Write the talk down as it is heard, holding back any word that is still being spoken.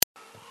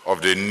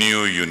of the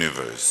new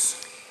universe.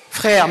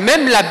 Frère,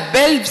 même la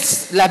belle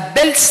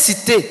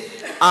cité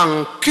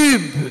en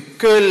cube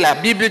que la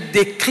Bible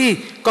décrit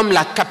comme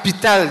la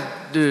capitale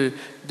du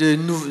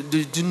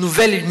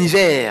nouvel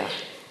univers.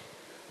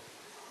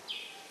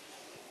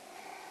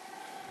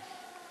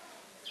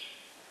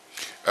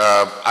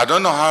 I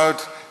don't know how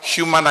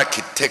human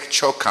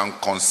architecture can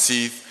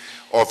conceive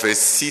of a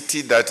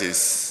city that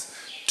is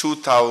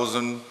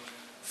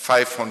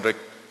 2,500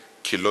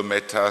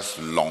 kilometers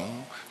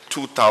long,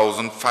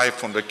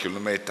 2,500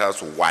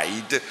 kilometers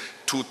wide,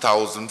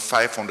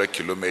 2,500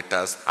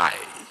 kilometers high.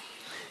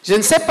 Je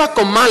ne sais pas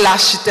comment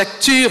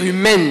l'architecture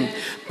humaine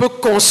peut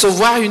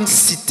concevoir une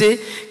cité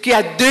qui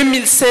a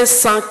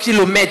 2500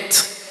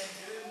 kilomètres.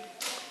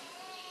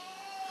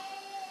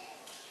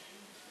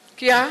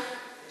 Qui a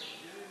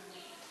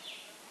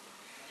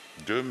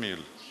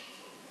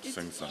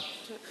 2500.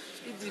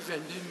 Il dit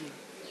 22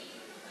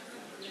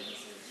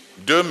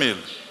 000.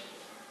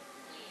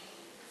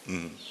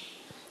 2000.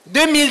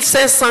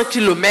 2500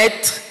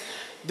 kilomètres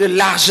de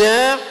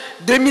largeur,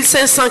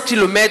 2500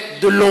 kilomètres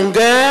de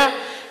longueur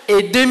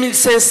et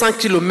 2500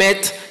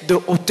 kilomètres de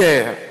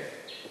hauteur.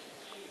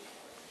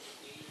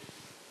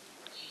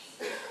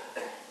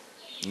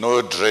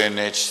 No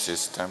drainage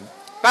system.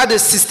 Pas de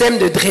système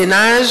de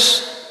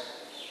drainage.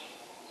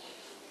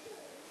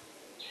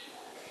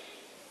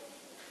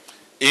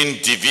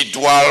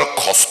 Individual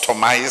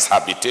customized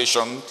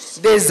habitations.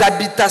 Des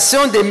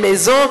habitations, des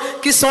maisons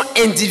qui sont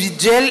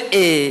individuelles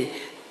et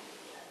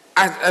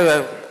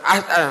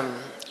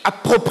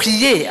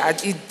appropriées.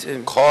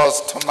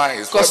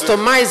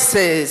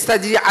 Customized,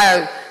 c'est-à-dire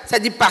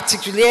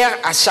particulière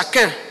à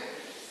chacun.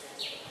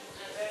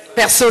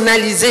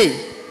 Personnalisée.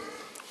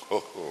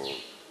 Oh.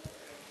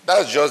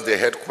 That's just the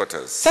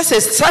headquarters. Ça,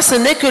 ce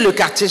n'est que le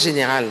quartier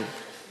général.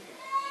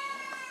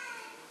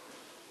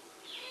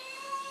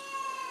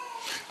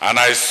 And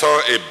I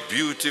saw a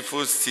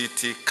beautiful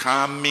city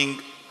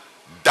coming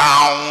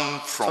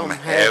down from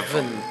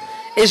heaven.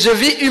 Et je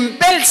vis une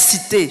belle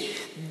cité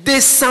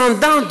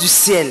descendant du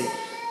ciel.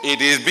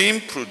 It is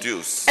being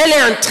produced. Elle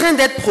est en train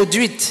d'être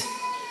produite.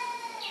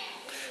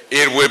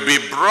 It will be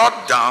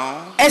brought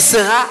down. Elle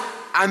sera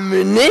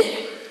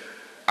amenée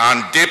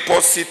And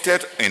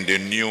deposited in the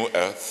new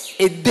earth.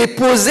 Et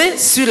déposée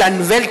sur la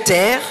nouvelle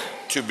terre.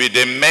 To be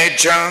the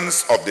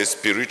emergence of the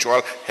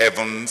spiritual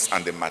heavens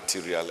and the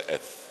material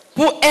earth.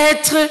 Pour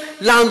être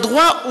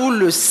l'endroit où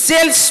le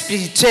ciel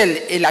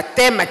spirituel et la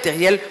terre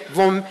matérielle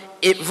vont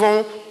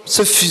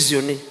se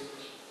fusionner.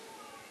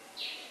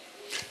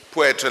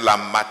 Pour être la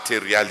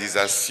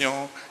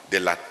matérialisation de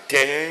la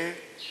terre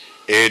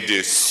et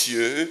des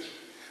cieux,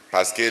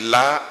 parce que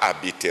là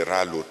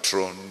habitera le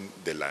trône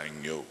de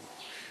l'agneau,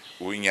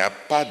 où il n'y a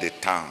pas de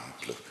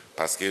temple,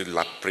 parce que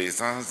la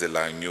présence de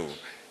l'agneau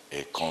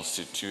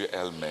constitue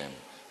elle-même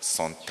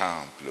son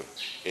temple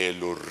et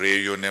le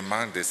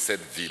rayonnement de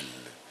cette ville.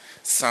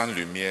 Sans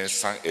lumière,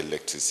 sans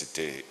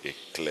électricité,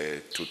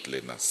 éclaire toutes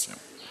les nations.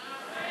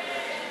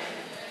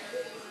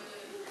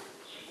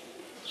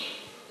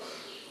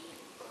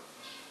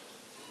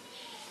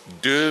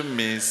 «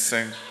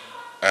 2500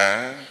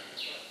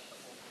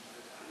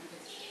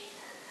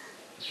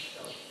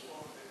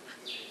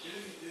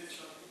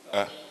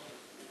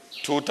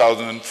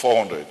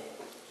 2,400.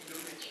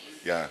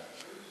 Yeah.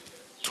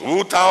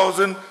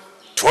 2,000,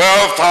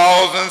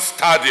 12,000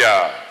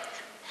 stadia,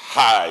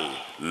 high,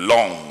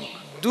 long.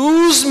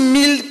 12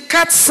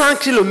 400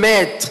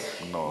 kilomètres.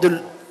 No.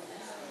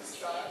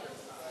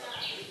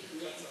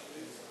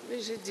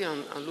 Mais j'ai dit en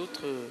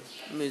l'autre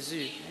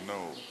mesure.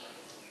 No.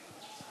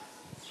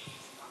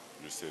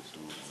 You said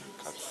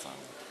 12,400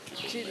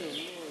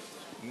 kilomètres.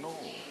 No.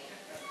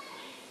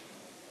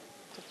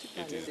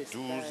 It is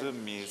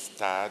 12,000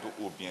 stades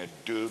ou bien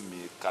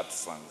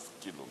 2,400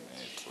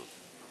 kilomètres.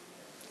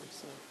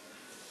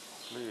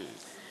 Please.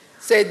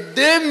 C'est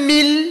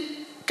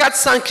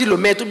 2400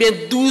 kilomètres ou bien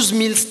 12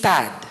 000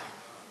 stades.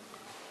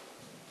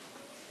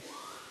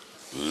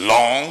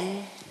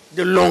 Long.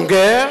 De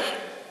longueur.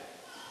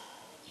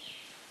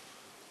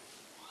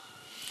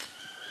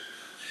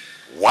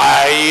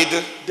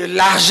 Wide. De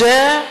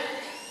largeur.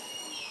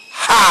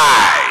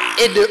 High.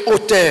 Et de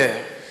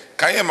hauteur.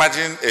 Can you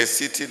imagine a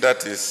city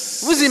that is...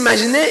 Vous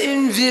imaginez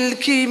une ville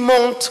qui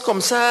monte comme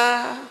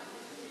ça?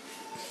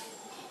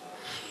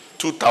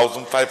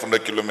 2,500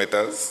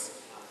 kilometers.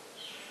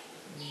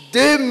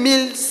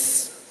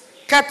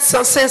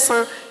 2400,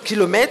 500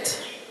 kilomètres.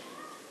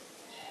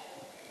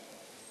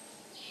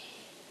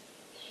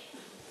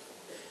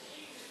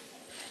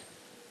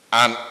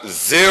 And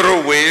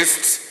zero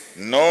waste,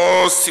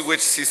 no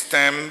sewage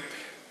system,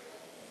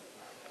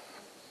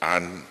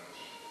 and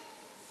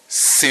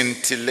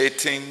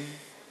scintillating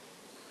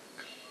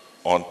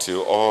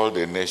until all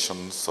the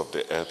nations of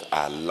the earth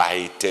are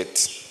lighted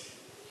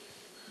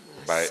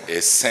by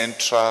a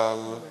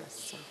central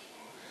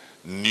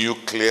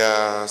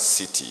nuclear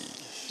city.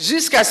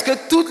 Jusqu'à ce que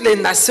toutes les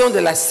nations de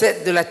la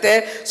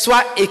terre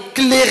soient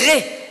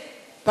éclairées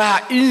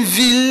par une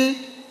ville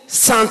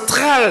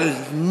centrale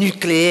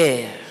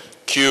nucléaire.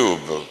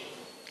 Cube.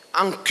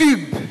 En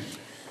cube.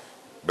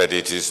 But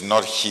it is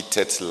not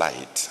heated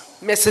light.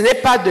 Mais ce n'est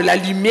pas de la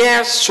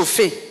lumière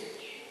chauffée,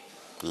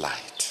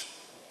 Light.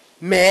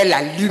 mais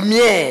la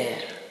lumière.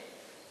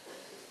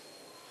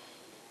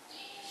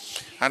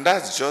 And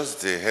that's just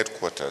the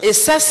headquarters. Et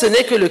ça, ce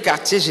n'est que le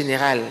quartier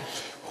général,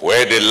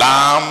 Where the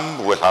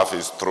Lamb will have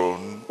his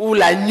throne où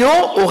l'agneau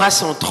aura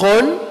son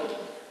trône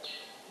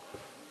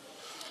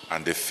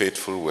and the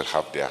faithful will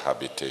have their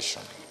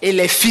habitation. et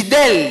les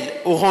fidèles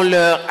auront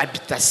leur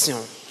habitation.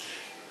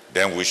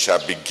 Then we shall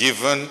be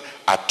given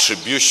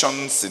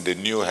attributions in the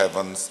new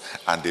heavens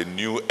and the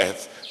new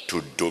earth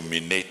to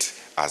dominate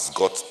as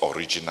God's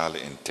original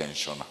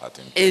intention had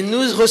intended. Et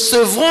nous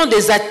recevrons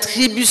des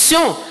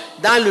attributions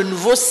dans le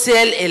nouveau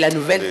ciel et la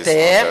nouvelle Please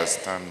terre.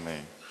 understand me.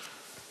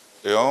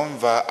 Et on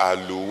va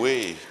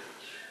allouer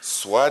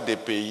soit des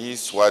pays,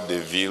 soit des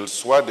villes,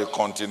 soit des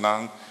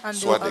continents, And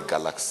soit they des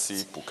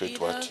galaxies pour que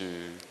toi tu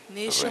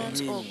nations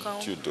règnes, or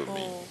tu domines.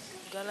 or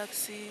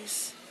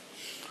galaxies, to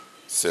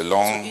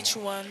Selon, each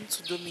one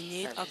to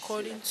dominate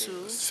according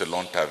to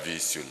selon ta vie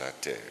sur la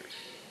terre.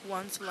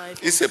 one's life.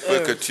 Il se on peut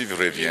que earth. tu It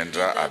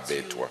reviendras may à that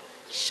you Bétois.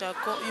 shall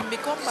you may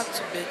come back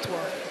to Bétois.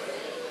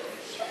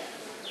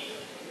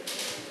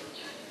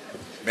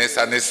 Mais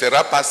ça ne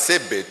sera pas ces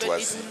But Bétois.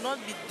 it will not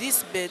be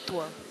this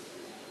Bétois.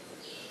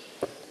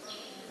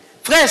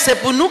 Frère, c'est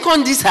pour nous qu'on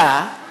dit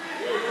ça.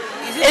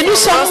 Is it Et nous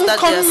for us sommes that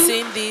they are comme...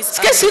 saying this?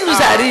 Qu'est-ce qui and nous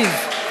are? arrive?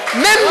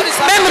 Même What is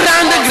happening to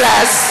rendre us?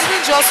 grâce.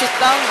 Even just to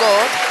thank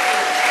God.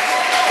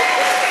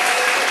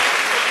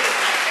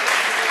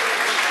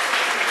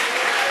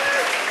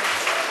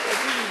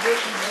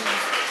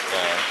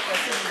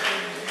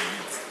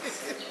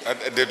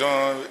 They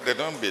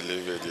don't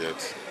believe it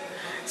yet.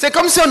 C'est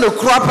comme si on ne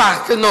croit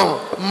pas que non,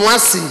 moi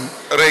si.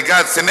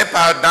 Regarde, ce n'est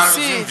pas dans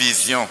See, une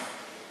vision.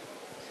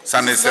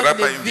 Ça ne It's sera not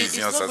pas a une vi-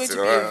 vision, it's ça not going to be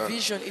sera a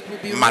vision. It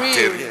will be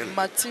matériel. real,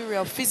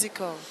 material,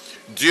 physical.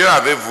 Dieu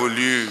avait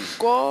voulu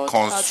God had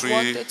construire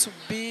wanted to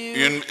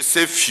build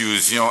ces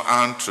fusions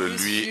entre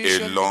this lui et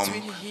fusion l'homme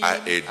between him à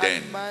and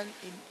Éden. man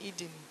in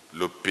Eden.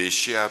 Le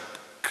péché a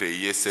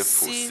créé ces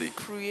Sin fossés.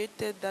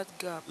 created that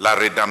gap. La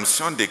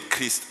rédemption de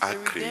Christ a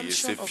The créé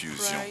redemption ces of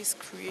fusions. Christ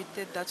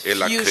created that Et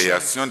la fusion.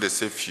 création de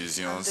ces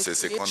fusions, And the c'est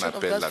ce qu'on creation of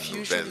appelle that la fusion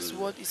nouvelle is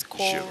what is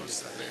called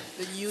Jérusalem.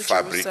 the New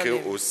Fabriquée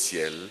Jerusalem, au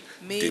ciel,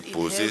 made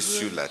déposée in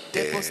sur heaven, la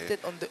terre, deposited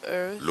on the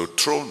earth, le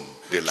trône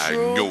de the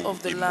l'agneau throne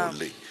of the Lamb,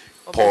 immolé,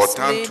 of the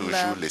portant slain toujours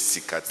Lamb, les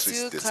cicatrices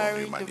still de son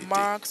carrying the humanité.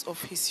 marks of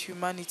his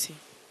humanity.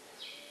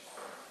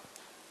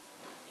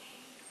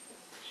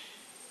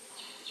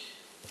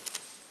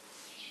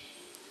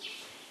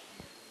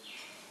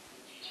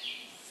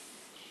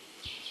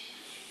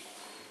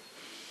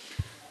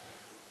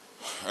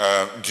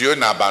 Dieu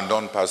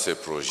n'abandonne pas ses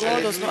projets.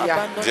 God does not Hallelujah.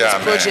 abandon Dis his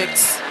amen.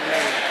 projects.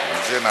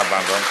 Dieu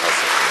n'abandonne pas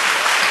ses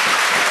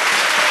projets.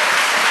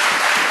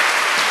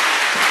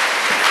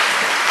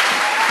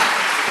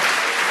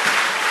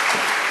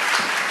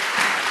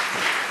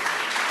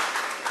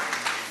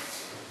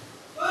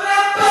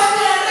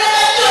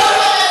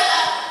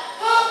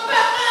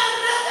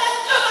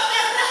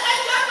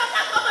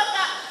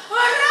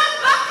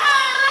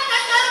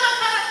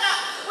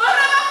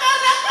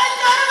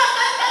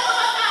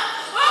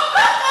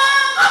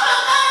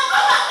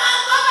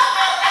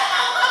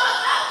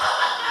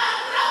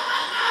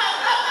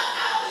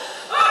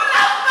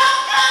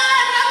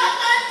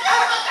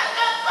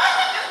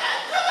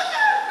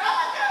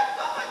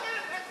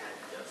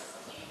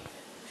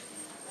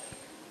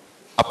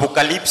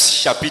 Apocalypse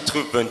chapitre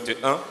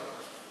 21.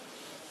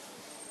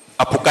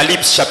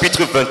 Apocalypse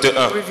chapitre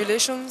 21.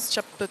 Revelations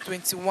chapter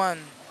 21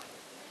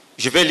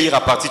 Je vais lire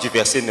à partir du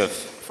verset 9.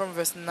 from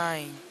verse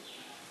 9.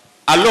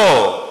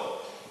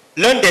 Alors,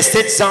 l'un des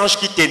 7 anges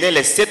qui tenait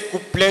les 7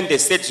 coupes pleines des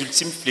 7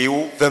 ultimes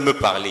fléaux vint me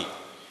parler.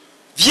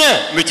 Viens,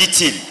 me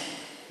dit-il,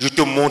 je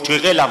te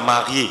montrerai la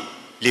mariée,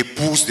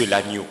 l'épouse de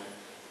l'agneau.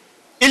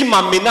 Il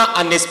m'amena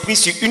en esprit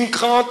sur une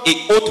grande et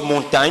haute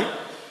montagne,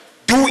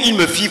 d'où il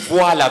me fit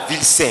voir la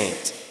ville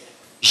sainte,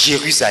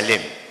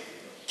 Jérusalem,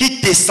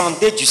 qui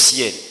descendait du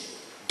ciel,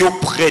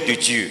 d'auprès de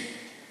Dieu.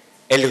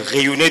 Elle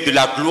rayonnait de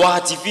la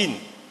gloire divine.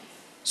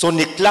 Son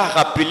éclat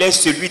rappelait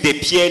celui des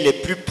pierres les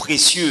plus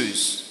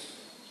précieuses.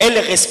 Elle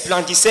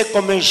resplendissait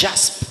comme un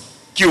jaspe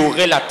qui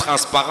aurait la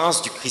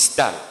transparence du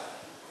cristal.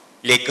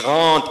 Les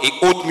grandes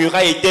et hautes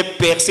murailles étaient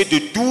percées de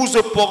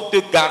 12 portes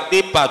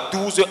gardées par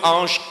 12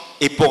 anges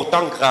et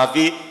portant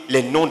gravés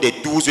les noms des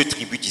 12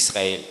 tribus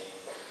d'Israël.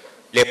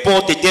 Les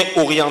portes étaient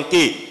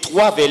orientées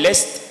 3 vers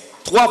l'est,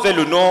 3 vers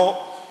le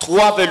nord,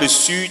 3 vers le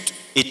sud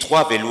et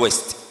 3 vers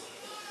l'ouest.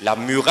 La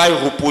muraille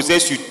reposait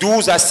sur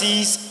 12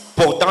 assises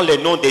portant les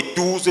noms des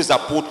 12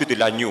 apôtres de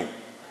l'agneau.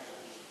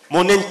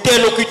 Mon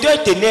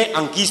interlocuteur tenait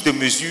en guise de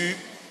mesure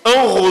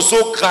un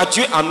roseau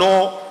gradué en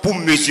or pour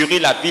mesurer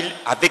la ville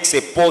avec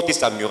ses portes et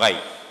sa muraille.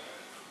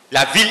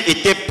 La ville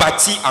était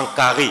bâtie en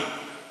carré.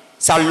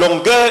 Sa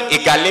longueur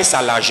égalait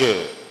sa largeur.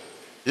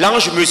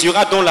 L'ange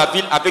mesura donc la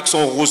ville avec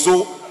son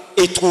roseau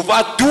et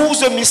trouva 12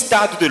 000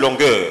 stades de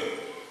longueur,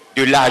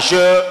 de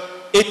largeur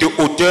et de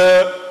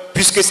hauteur,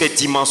 puisque ses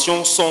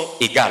dimensions sont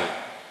égales.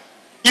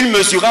 Il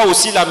mesura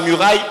aussi la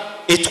muraille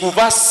et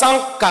trouva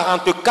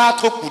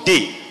 144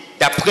 coudées,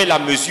 d'après la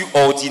mesure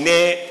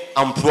ordinaire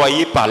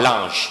employée par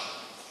l'ange.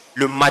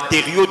 Le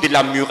matériau de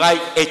la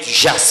muraille est du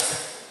jaspe,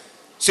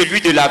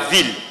 celui de la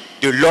ville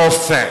de l'or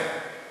fin,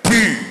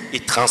 pur et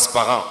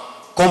transparent,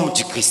 comme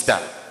du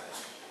cristal.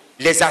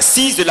 Les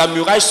assises de la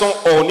muraille sont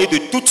ornées de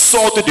toutes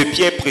sortes de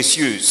pierres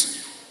précieuses.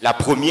 La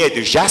première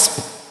de jaspe,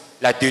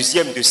 la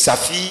deuxième de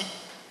saphir,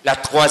 la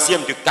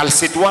troisième de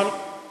chalcédoine,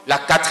 la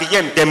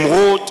quatrième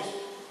d'émeraude,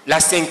 la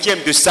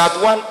cinquième de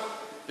sardoine,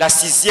 la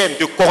sixième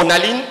de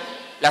cornaline,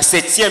 la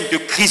septième de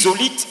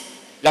chrysolite,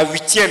 la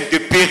huitième de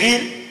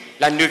béryl,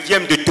 la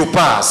neuvième de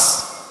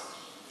topaz,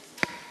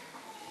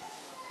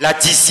 la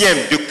dixième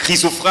de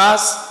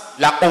chrysophrase,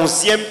 la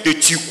onzième de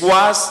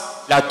turquoise,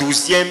 la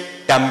douzième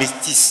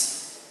d'améthyste.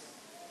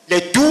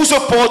 Les 12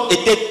 portes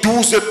étaient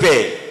 12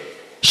 paires.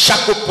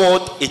 Chaque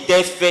porte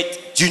était faite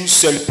d'une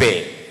seule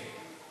paire.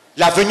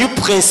 L'avenue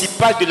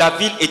principale de la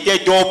ville était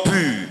d'or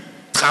pur,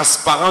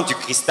 transparent du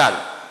cristal.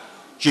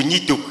 Je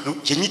n'y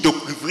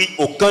découvris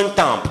aucun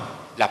temple.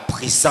 La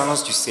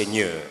présence du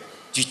Seigneur,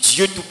 du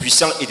Dieu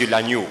Tout-Puissant et de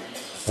l'agneau.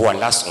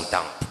 Voilà son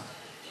temple.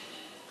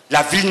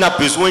 La ville n'a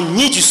besoin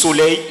ni du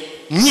soleil,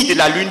 ni de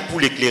la lune pour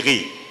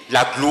l'éclairer.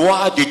 La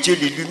gloire de Dieu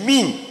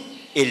l'illumine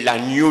et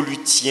l'agneau lui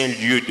tient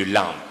lieu de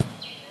lampe.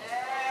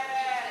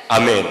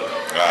 Amen. Amen.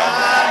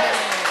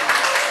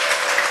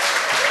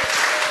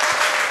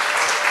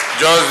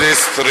 Just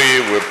these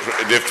three,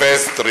 the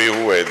first three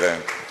who were there.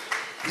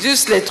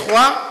 Juste les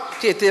trois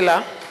qui étaient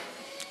là.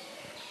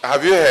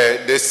 Have you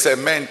heard the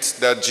cement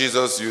that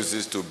Jesus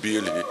uses to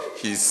build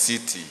his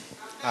city?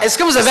 Est-ce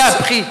que vous avez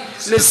appris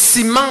le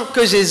ciment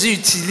que Jésus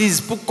utilise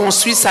pour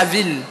construire sa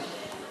ville?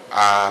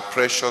 Are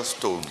precious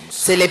stones.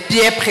 C'est les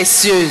pierres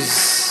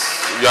précieuses.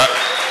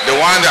 The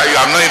one that you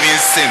have not even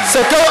seen.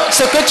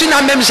 Ce que tu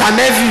n'as même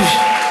jamais vu.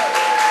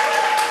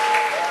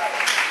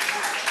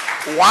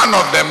 One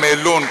of them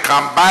alone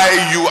can buy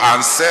you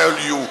and sell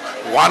you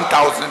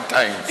 1,000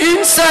 times.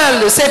 Une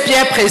seule de ces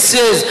pierres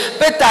précieuses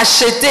peut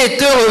t'acheter et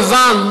te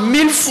revendre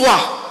 1000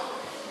 fois.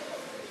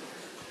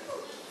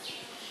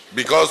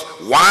 Because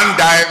one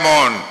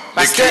diamond,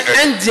 Parce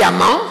qu'un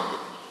diamant,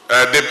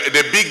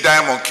 the big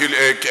diamond,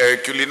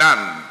 Culinan,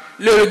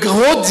 le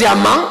gros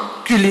diamant,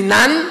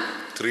 Culinan,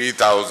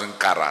 3,000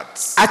 carats.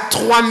 à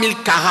 3000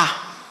 carats.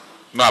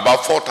 No,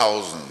 about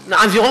 4,000.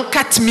 Environ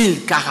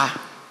 4000 carats.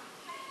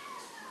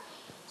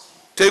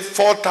 Take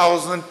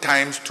 4,000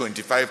 times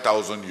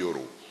 25,000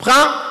 euros.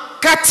 Prends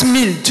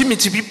 4000, tu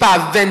multiplies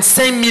par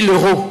 25 000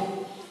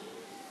 euros.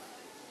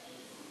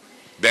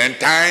 Then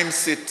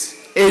times it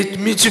Et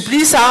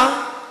multiplie ça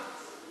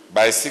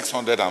by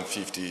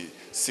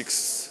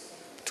 656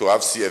 to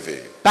have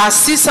CFA. par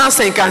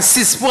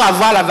 656 pour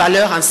avoir la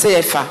valeur en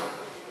CFA.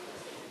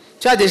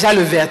 Tu as déjà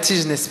le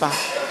vertige, n'est-ce pas?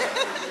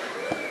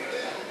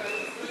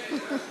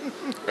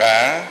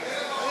 Hein?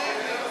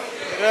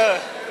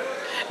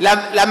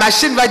 La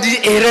machine va dire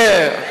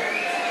erreur.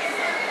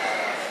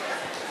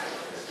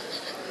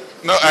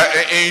 No,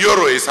 in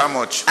euro is how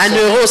much? En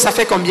euros, ça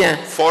fait combien?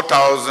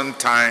 4,000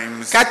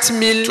 times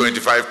 4000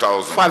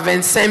 25,000. fois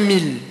 25 000.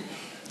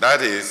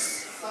 That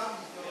is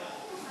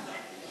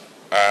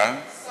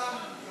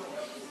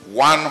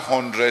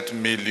 100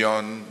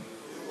 million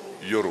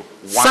euro.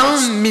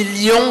 100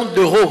 millions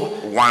d'euros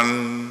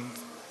One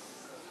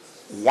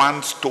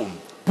stone.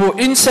 pour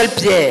une seule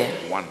pierre.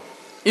 One.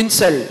 Une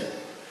seule.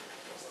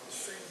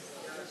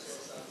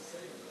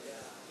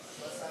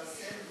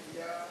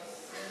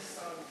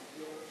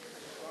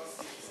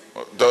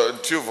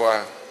 Tu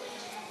vois,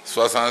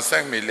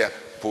 65 milliards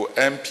pour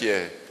un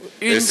pierre.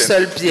 Une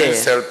seule pierre. Une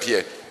seule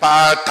pierre.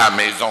 Pas ta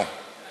maison.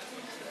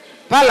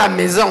 Pas la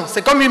maison,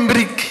 c'est comme une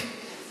brique.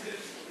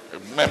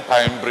 Même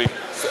pas une brique.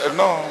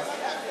 Non,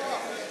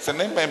 ce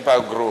n'est même pas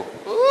gros.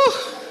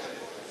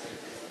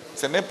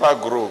 Ce n'est pas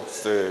gros.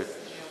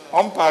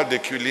 On parle de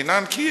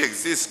Culinan qui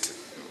existe.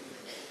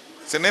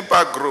 Ce n'est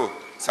pas gros.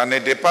 Ça ne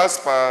dépasse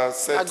pas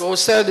La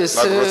grosseur de la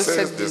grosseur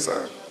cette de ça.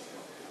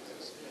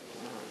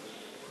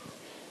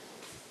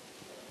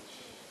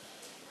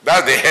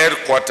 That's the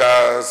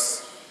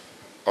headquarters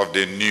of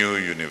the new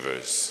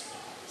universe.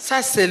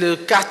 Ça, c'est le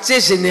quartier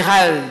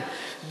général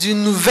du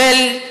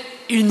nouvel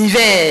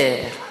univers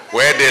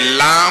Where the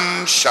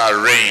Lamb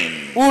shall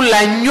reign où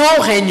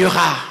l'agneau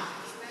régnera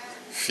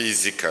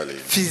physically.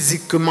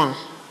 physiquement.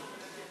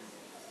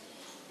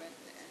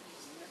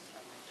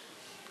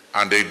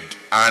 And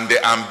the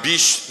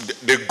ambition,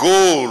 the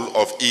goal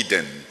of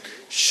Eden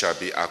shall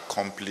be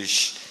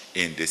accomplished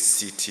in the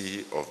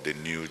city of the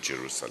New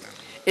Jerusalem.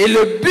 Et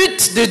le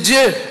but de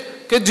Dieu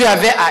que Dieu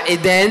avait à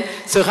Éden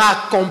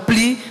sera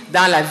accompli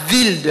dans la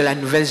ville de la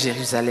Nouvelle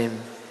Jérusalem.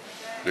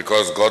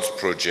 Because God's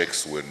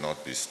projects will not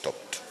be stopped.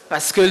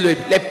 Parce que le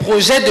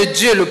projet de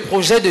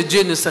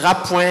Dieu ne sera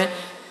point...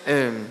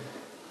 les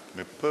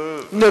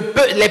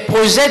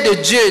projets de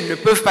Dieu ne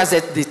peuvent pas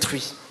être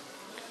détruits.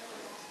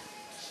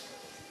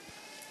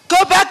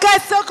 Kobaka,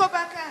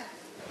 Sokobaka.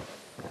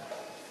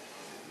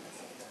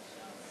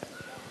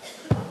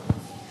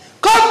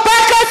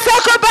 Kobaka,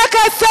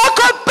 Sokobaka,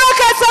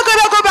 Sokobaka,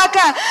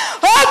 Sokobaka.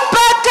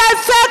 Obaka,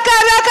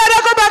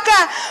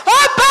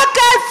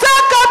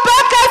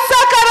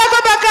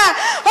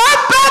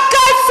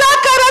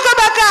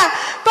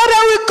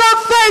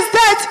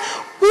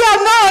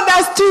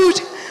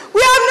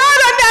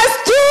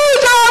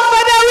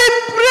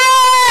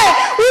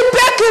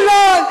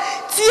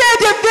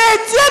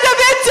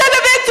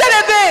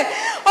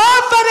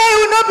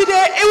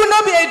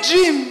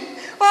 dream.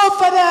 Oh,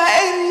 Father,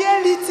 a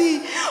reality.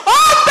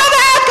 Oh,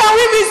 Father, how can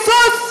we be so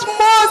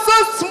small, so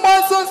small,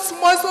 so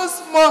small, so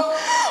small?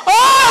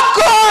 Oh,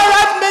 God,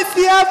 have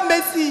mercy, have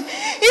mercy.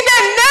 In the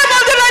name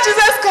of the Lord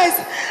Jesus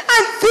Christ,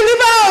 and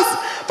deliver us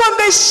from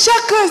the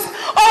shackles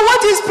of what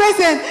is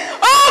present.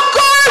 Oh,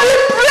 God, we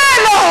pray,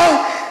 Lord.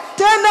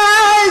 Turn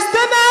eyes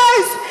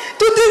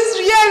to this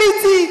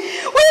reality.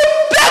 We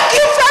beg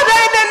you, Father,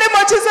 in the name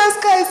of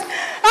Jesus Christ.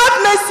 Have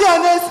mercy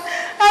on us.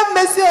 Have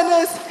mercy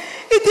on us.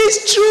 It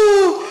is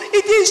true.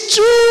 It is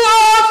true,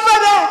 oh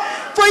Father.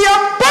 For your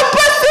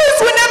purposes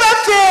will never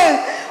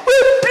fail. We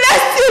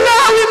bless you,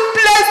 Lord. We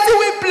bless you.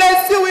 We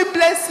bless you. We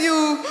bless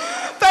you.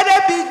 Father,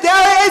 be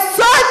thou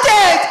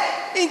exalted.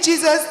 In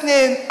Jesus'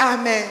 name,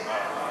 amen.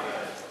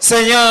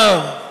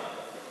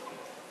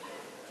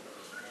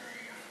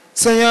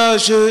 Seigneur,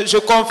 je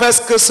confesse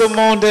que ce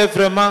monde est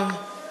vraiment,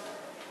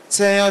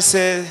 Seigneur,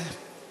 c'est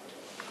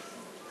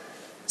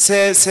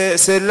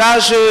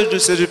l'âge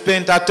du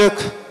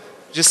Pentateuque.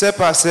 Je sais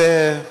pas,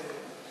 c'est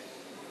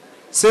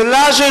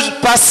l'âge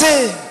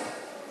passé.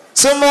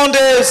 Ce monde,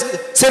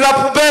 c'est la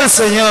poubelle,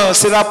 Seigneur,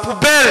 c'est la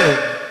poubelle.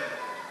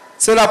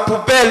 C'est la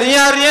poubelle. Il n'y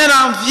a rien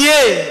à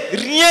envier,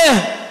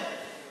 rien.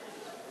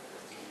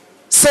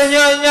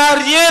 Seigneur, il n'y a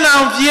rien à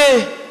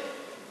envier.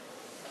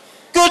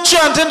 Que tu es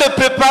en train de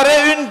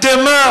préparer une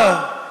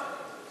demeure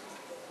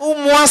où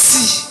moi,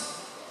 si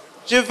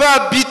je vais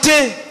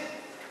habiter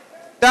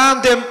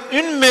dans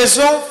une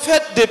maison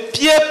faite de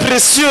pierres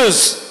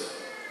précieuses.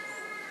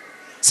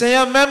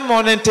 Seigneur, même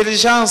mon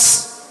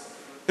intelligence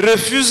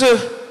refuse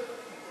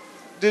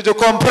de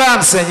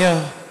comprendre, Seigneur.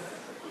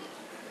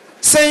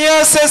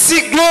 Seigneur, c'est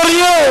si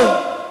glorieux.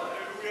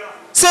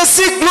 C'est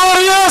si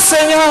glorieux,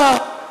 Seigneur.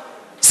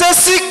 C'est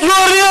si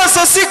glorieux,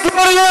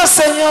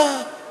 Seigneur.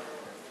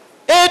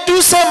 Et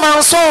tous ces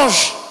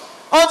mensonges,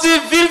 on dit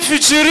ville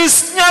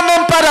futuriste, il n'y a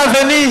même pas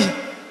d'avenir.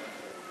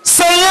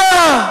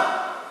 Seigneur,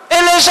 et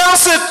les gens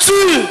se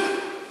tuent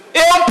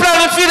et on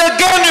planifie des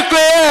guerres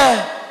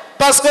nucléaires.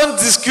 Parce qu'on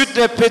discute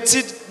des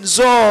petites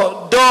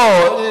ors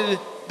d'or,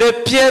 des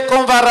pierres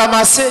qu'on va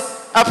ramasser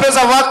après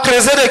avoir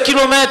creusé des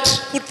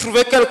kilomètres pour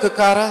trouver quelques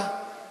carats.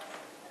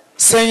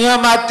 Seigneur,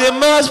 ma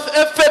demeure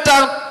est faite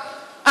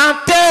en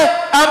terre,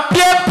 en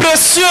pierres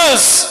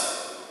précieuses.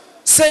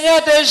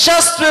 Seigneur, des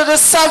jastres, de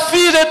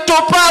saphir, de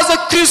topaz, de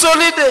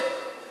chrysolite,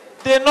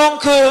 des noms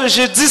que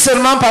je dis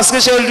seulement parce que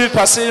j'ai lu,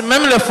 parce que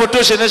même les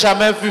photos, je n'ai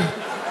jamais vues.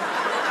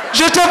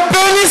 Je te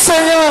bénis,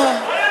 Seigneur.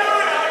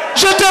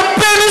 Je te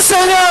bénis,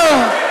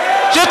 Seigneur.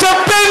 Je te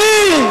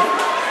bénis.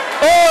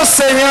 Oh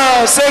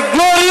Seigneur, c'est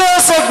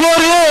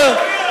glorieux.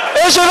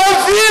 Et je veux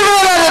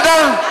vivre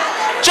là-dedans.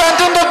 Tu es en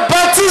train de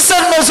bâtir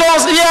cette maison.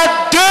 Il y a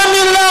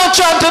 2000 ans,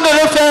 tu es en train de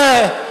le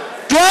faire.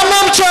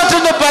 Toi-même, tu es en train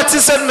de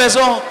bâtir cette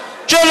maison.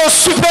 Tu es le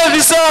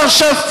superviseur en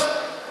chef.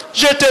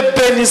 Je te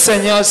bénis,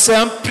 Seigneur. C'est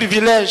un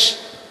privilège.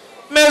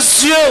 Mes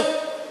yeux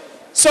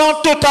sont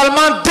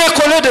totalement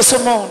décollés de ce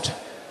monde.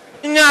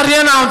 Il n'y a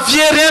rien à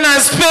envier, rien à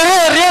espérer.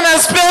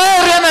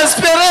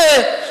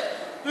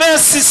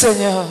 Merci,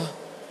 Seigneur.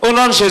 Au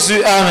nom de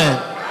Jésus, amen.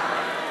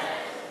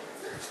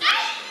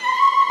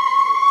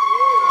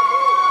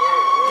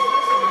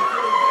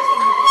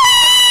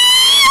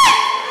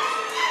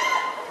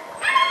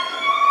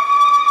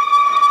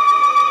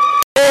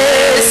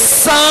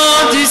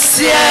 Descends du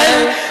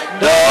ciel,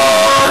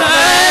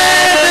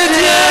 d'auprès de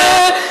Dieu,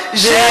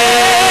 Jérusalem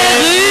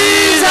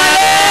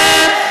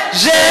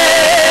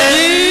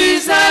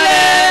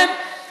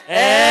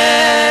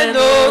est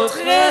notre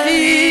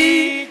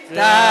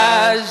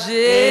héritage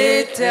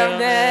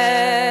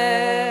éternel.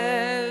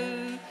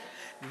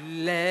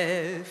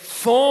 Les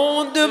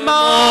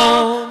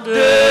fondements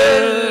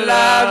de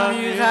la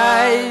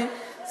muraille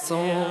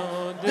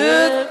sont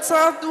de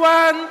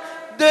santoine,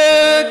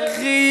 de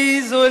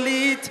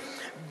chrysolite,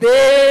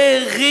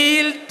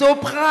 béryl,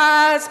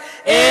 topaz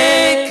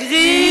et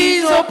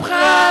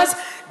chrysopras,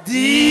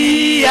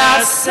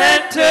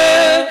 d'hyacinthe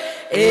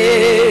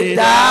et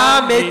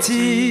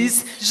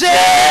d'améthyste.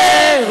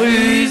 Jérusalem,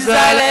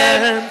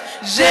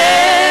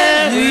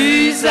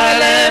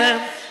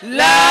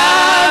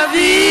 la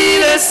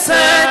ville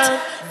sainte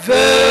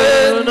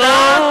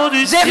venant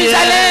du ciel.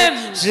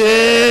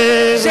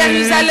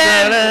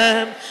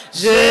 Jérusalem,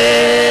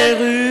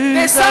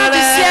 descends du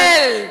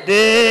ciel,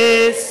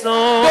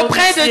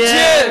 d'auprès de Dieu,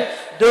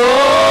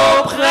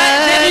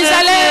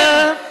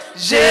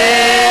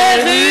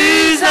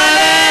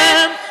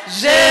 Jérusalem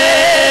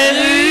est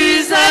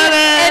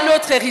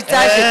notre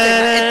héritage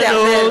éternel.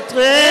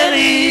 Notre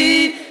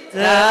héritage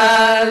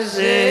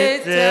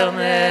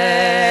éternel.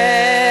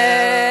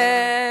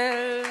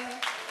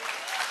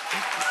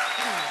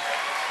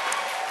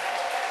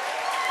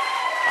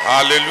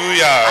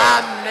 Hallelujah.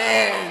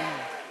 Amen.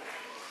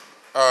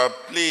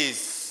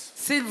 Please.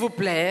 S'il vous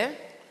plaît.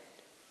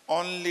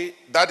 Only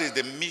that is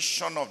the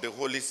mission of the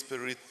Holy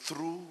Spirit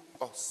through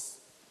us.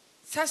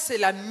 Ça, c'est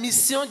la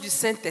mission du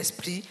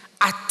Saint-Esprit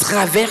à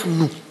travers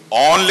nous.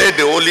 Only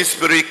the Holy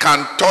Spirit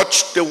can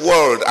touch the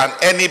world and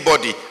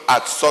anybody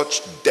at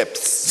such depths.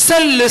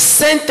 Seul le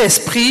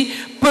Saint-Esprit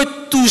peut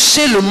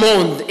toucher le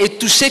monde et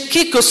toucher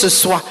qui que ce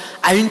soit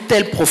à une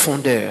telle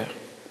profondeur.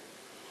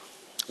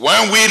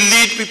 When we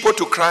lead people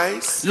to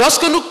Christ,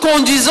 Lorsque nous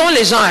conduisons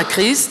les gens à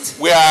Christ,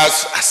 we are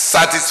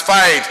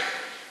satisfied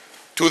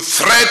to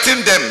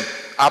threaten them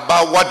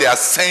about what their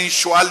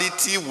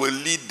sensuality will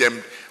lead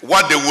them,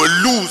 what they will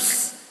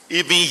lose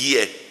even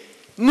here.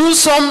 nous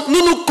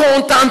nous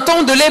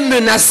contentons de les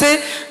menacer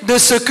de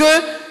ce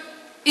que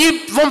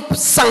ils vont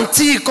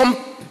sentir comme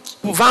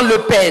pouvant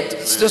le perdre,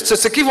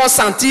 ce qu'ils vont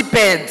sentir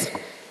perdre.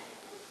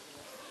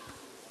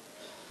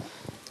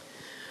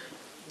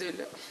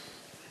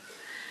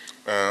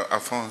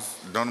 Alphonse,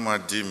 donne-moi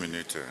 10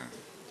 minutes.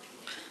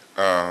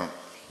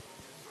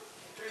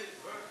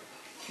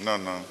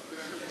 Non.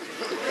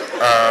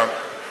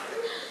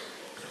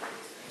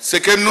 Ce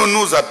que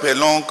nous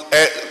appelons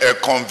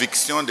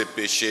conviction de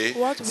péché,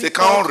 c'est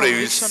quand on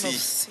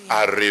réussit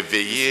à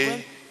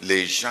réveiller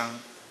les gens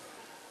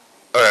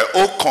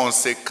aux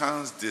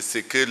conséquences de ce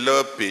que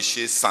leur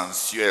péché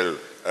sensuel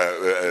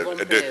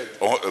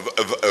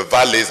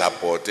va les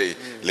apporter.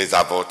 Les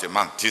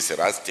avortements, tu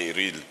seras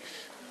stérile.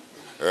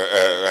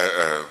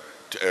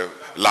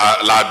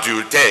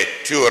 L'adultère,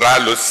 tu auras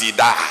le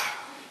sida.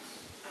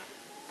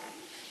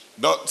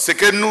 Donc, ce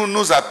que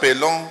nous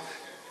appelons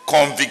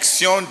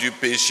conviction du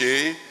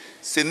péché,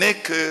 ce n'est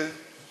que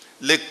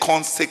les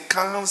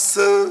conséquences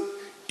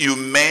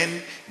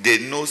humaines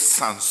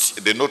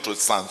de notre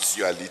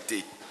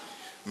sensualité.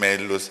 Mais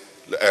le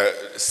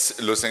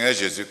Seigneur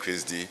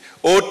Jésus-Christ dit,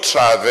 au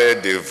travers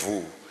de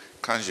vous,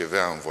 quand je vais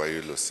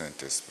envoyer le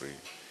Saint-Esprit,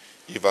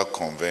 il va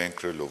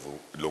convaincre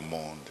le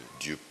monde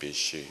du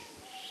péché.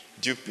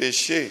 Du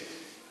péché,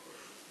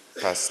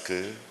 parce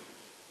que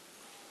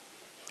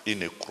il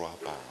ne croit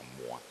pas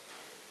en moi.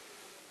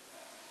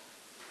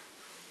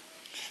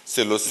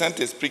 C'est le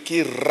Saint-Esprit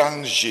qui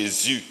rend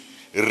Jésus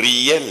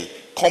réel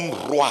comme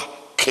roi,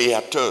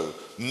 créateur,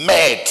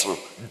 maître,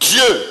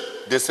 Dieu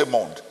de ce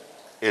monde.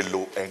 Et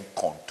l'eau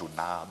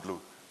incontournable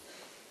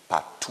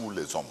par tous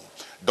les hommes.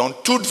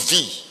 Donc toute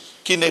vie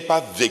qui n'est pas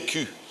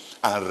vécue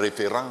en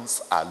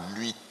référence à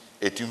lui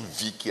est une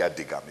vie qui a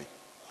dégamé.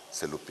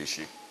 C'est le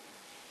péché.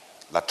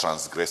 La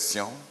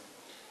transgression,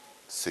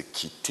 c'est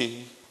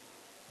quitter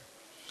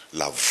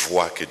la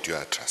voie que Dieu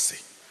a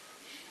tracée.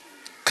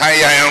 Quand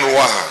il y a un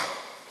roi,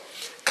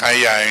 quand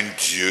il y a un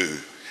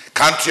Dieu,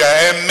 quand tu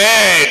as un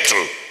maître,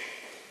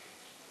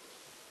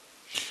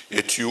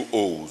 et tu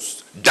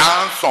oses,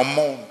 dans son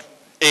monde,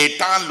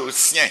 étant le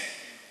sien,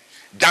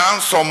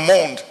 dans son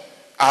monde,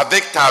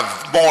 avec ta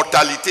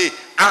mortalité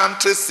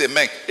entre ses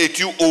mains, et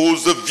tu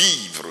oses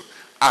vivre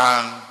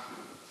en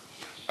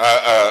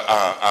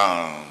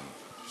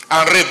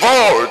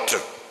révolte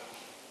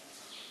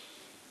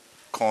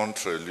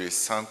contre lui,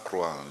 sans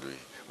croire en lui.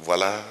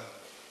 Voilà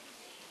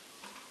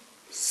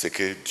ce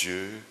que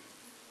Dieu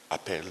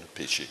appelle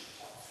péché.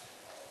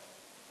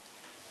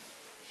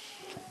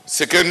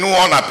 Ce que nous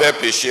on appelle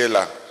péché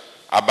là,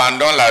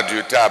 abandonne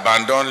l'adultère,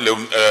 abandonne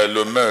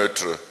le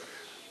meurtre.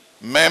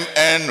 Même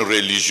un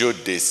religieux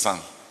décent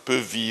peut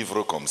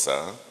vivre comme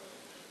ça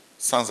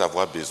sans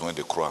avoir besoin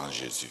de croire en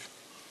Jésus.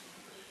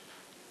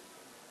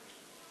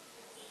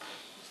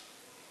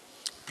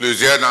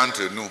 Plusieurs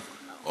d'entre nous,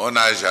 on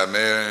n'a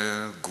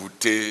jamais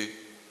goûté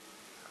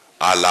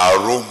à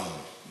l'arôme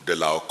de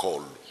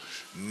l'alcool,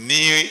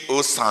 ni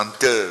aux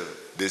senteurs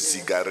des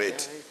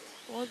cigarettes,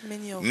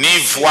 ni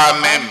voir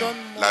même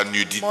la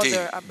nudité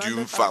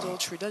d'une femme.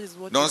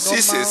 Donc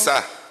si c'est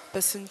ça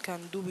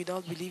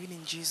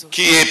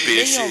qui est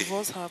péché,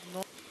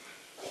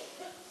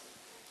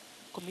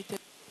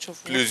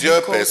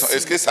 plusieurs personnes,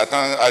 est-ce que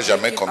Satan a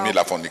jamais commis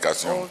la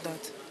fornication?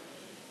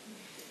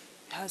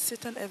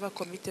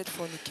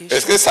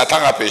 Est-ce que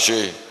Satan a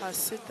péché?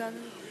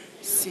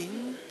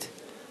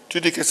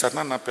 Tu dis que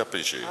Satan n'a pas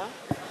péché.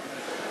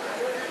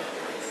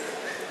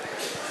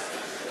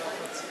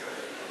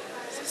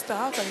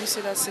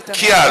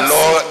 Qui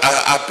alors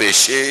a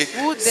péché?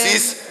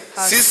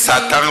 Si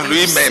Satan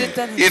lui-même,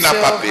 il n'a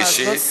pas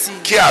péché,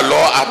 qui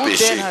alors a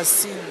péché?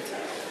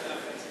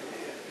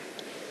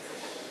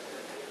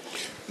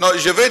 Non,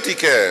 je veux dire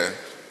que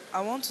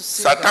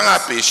Satan a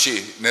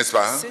péché, n'est-ce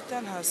pas?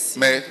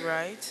 Mais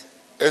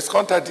est-ce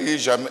qu'on t'a dit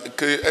jamais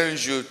qu'un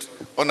jour,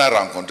 on a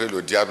rencontré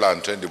le diable en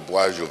train de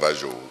boire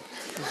Jovajo?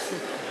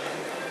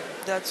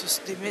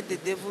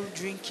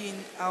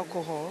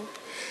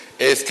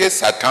 Est-ce que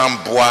Satan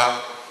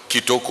boit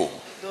Kitoko?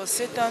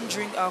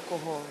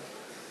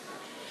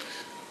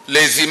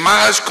 Les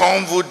images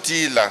qu'on vous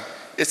dit là,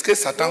 est-ce que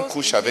Satan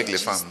couche avec les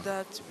femmes?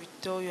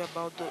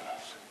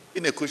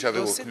 Il ne couche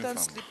avec aucune femme.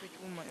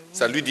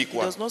 Ça lui dit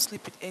quoi?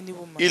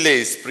 Il est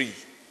esprit.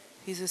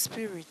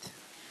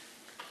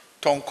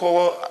 Ton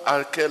corps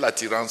a quelle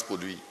attirance pour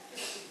lui?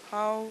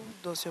 How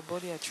does your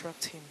body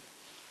attract him?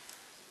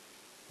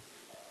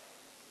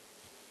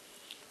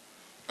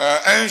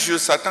 Un jour,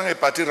 Satan est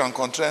parti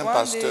rencontrer un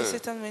pasteur.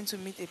 Satan went to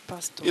meet a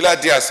pastor. Il a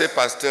dit à ce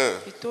pasteur,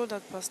 He told that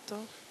pastor,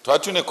 toi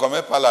tu ne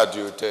commets pas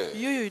l'adultère.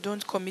 you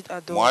don't commit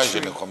adultery. Moi je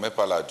ne commets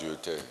pas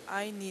l'adultère.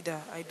 I neither.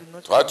 I do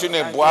not Toi tu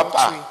commit ne bois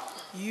pas. adultery.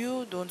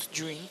 You don't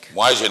drink.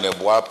 Moi, je ne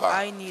bois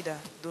pas. I neither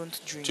don't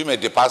drink. Tu me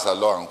dépasses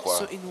alors en quoi?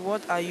 So in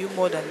what are you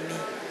more than me?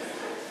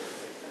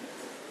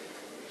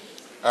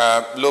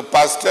 Le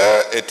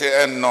pasteur était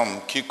un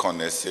homme qui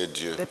connaissait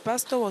Dieu. The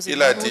pastor was a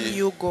Il a man who dit,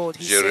 knew God.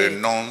 He je said,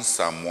 renonce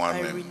à I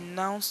moi-même.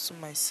 renounce to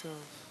myself.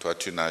 Toi,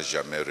 tu n'as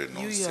jamais You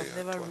renoncé have à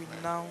never toi-même.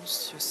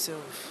 renounced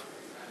yourself.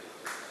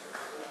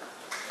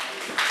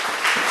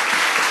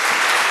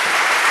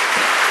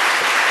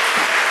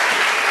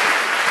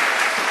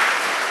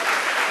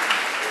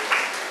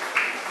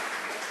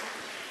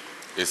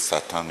 Et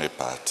Satan est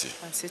parti.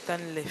 And Satan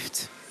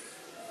left.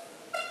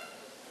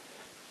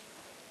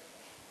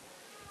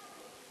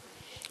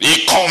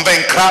 Il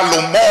convaincra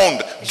le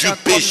monde He du shall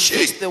péché.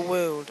 convict the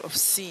world of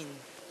sin.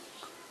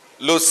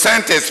 Le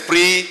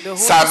Saint-Esprit, The Holy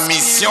sa Spirit,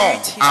 mission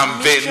his en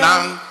mission,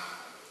 venant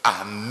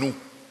à nous,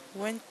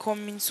 when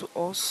coming to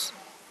us,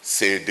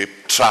 c'est de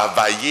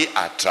travailler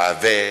à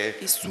travers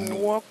is to nous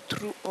walk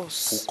through pour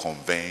us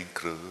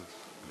convaincre.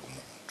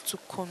 to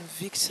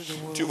convict the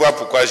world. Tu vois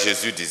pourquoi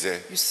Jésus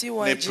disait, You see ne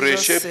why Jesus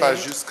prêchez pas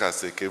said, jusqu'à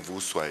ce que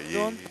vous soyez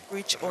don't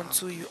preach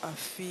until you are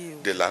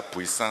filled de la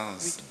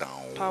puissance with d'en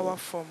power haut.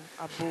 from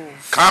above.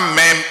 Quand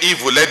même il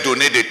voulait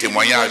donner des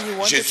témoignages, when he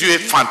wanted Jésus to est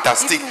give-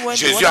 fantastique, even when he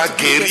Jésus a wanted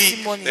to give guéri,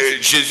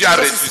 testimonies, Jésus a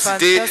Jesus is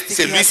ressuscité fantastic, he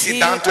celui-ci has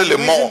d'entre healed les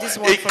and morts. risen this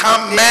one Et from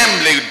quand the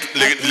même dead.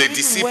 les And even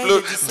disciples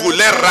when the disciples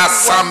voulaient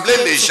rassembler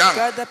wanted les to gens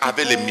gather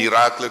avec les people,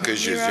 miracles que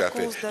Jésus a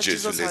miracles fait, that Jésus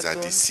Jesus les had a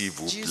done, dit, s'il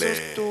vous Jesus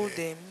plaît, told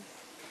them,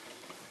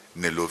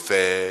 ne le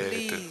faites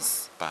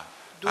please, pas.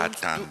 don't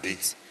Attendez do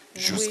it.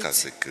 jusqu'à Wait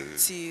ce que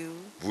till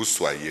vous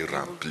soyez you will be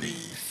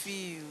remplis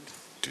filled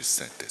du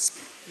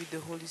Saint-Esprit. with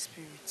the Holy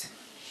Spirit.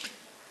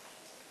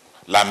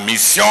 La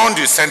mission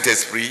du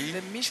Saint-Esprit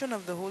The mission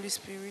of the Holy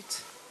Spirit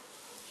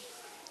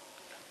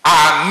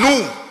à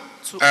nous,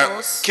 to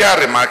us, qui a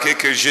remarqué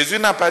que Jésus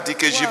n'a pas dit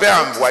que je vais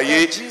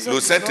envoyer le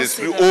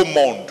Saint-Esprit au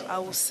monde.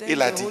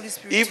 Il a dit,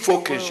 il faut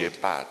que je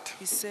parte.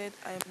 he said,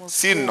 I must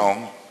Sinon,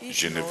 go. If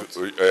je ne not,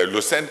 veux-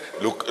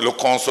 le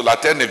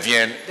consolateur ne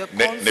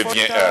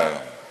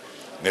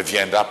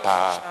viendra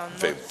pas shall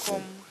vers not vous.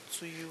 come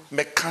to you.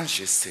 Mais quand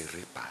je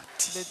serai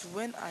parti, But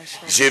when I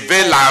shall je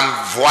vais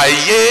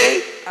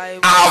l'envoyer I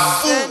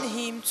à will send vous.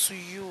 him to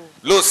you.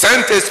 Le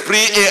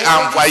Saint-Esprit The est Holy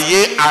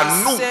envoyé Spirit à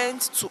is nous.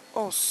 sent to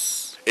us.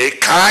 Et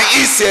quand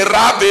il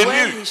sera When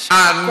venu he shall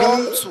à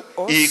come nous, to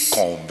us, il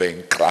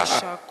convaincra. He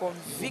shall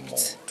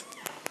convict.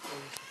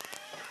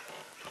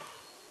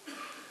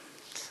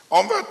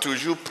 On va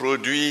toujours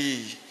produire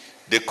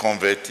des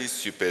convertis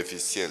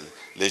superficiels.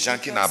 Les gens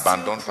qui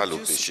n'abandonnent pas le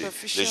péché.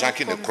 Les gens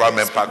qui ne croient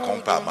même pas qu'on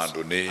peut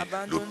abandonner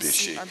le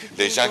péché.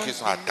 Les gens qui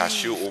sont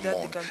attachés au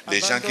monde. Les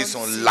gens qui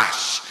sont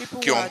lâches,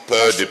 qui ont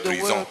peur de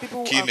prison,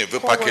 qui ne veulent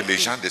pas que les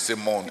gens de ce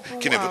monde,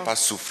 qui ne veulent pas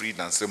souffrir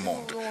dans ce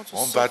monde.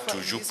 On va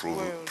toujours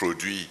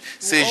produire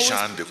ces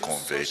gens de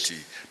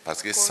convertis.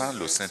 Parce que sans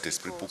le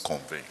Saint-Esprit pour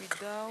convaincre,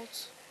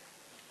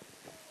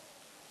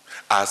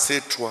 à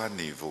ces trois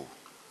niveaux,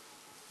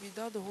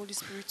 Without the Holy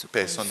Spirit to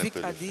personne ne convict peut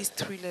le at these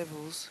three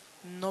levels,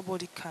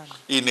 nobody can.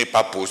 il n'est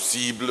pas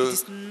possible It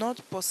is not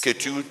que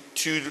possible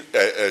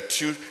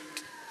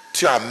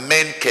tu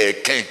amènes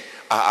quelqu'un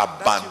à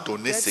that you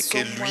abandonner get ce que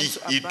someone lui, to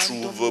il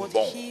abandon trouve what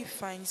bon. he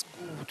finds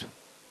good.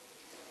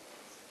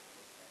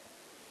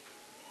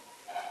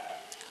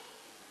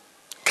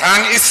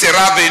 Quand il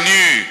sera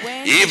venu,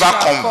 When il he va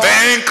shall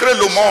convaincre come,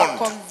 le he shall monde.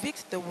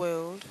 convict the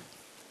world.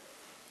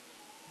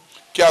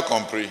 Qui a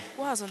compris?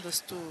 Who has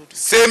understood?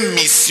 Ces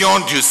missions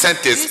du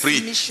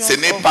Saint-Esprit, This mission ce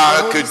n'est of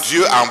pas the que Holy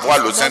Dieu Spirit envoie is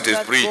le not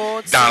Saint-Esprit that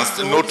God dans sends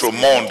the notre Holy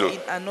monde Spirit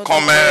in another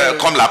comme, world,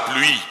 comme la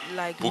pluie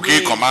like pour qu'il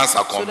rain, commence à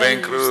so that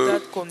convaincre you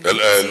start le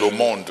convicting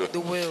monde. the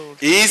world.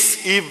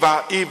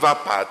 Il va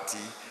partir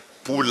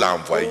pour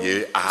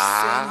l'envoyer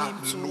à Send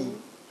him to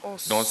nous.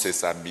 us. Donc c'est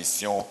sa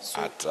mission So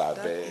à that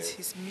travers. is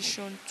his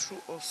mission through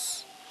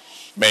us.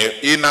 Mais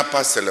il n'a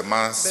pas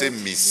seulement ces But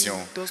missions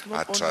he does not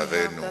à only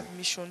travers have nous. that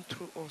mission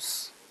through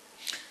us.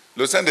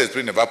 Le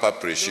Saint-Esprit ne va pas The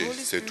prêcher, Holy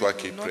c'est Spirit toi will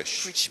qui not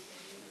prêches. preach.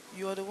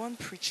 You are the one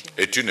preaching.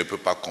 Et tu ne peux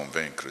pas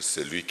convaincre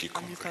celui qui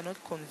And you convainc. cannot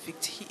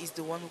convict. He is the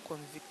one who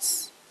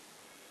convicts.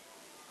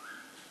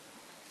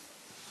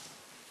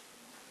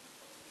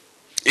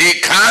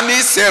 Et quand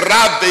il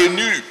sera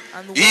venu,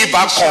 And when il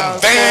va he shall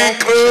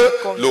convaincre come,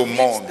 he shall le convict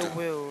monde. the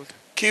world.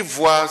 Qui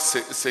voit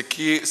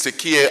ce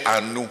qui est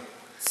en nous.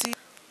 See,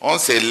 On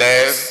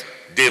s'élève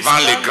devant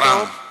les stand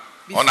grands. up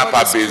On n'a before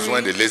pas the besoin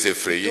screen. de les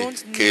effrayer You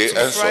don't need to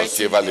qu'un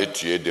sorcier va les frighten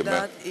tuer demain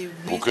that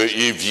a pour witch-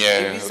 qu'ils a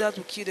viennent wizard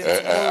will kill them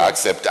tomorrow,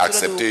 accepter so that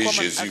they will come and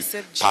Jésus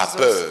accept par Jesus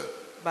peur.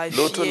 by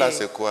L'autre là, fear.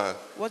 c'est quoi?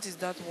 What is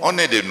that On one?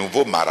 est de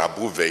nouveaux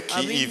marabouts vers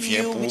Are qui we il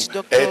vient new pour witch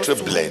doctors être to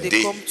whom they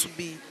blindé. come to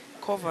be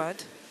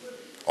covered?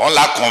 On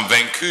l'a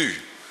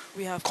convaincu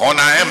We have qu'on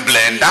a un convinced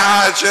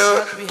blindage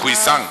that we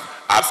puissant have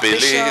a appelé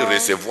special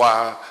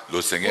recevoir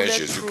le Seigneur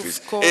bulletproof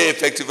Jésus-Christ. called Et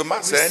effectivement,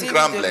 c'est un receiving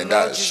grand the Lord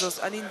blindage. Jesus.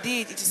 And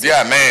indeed, it is Dis a,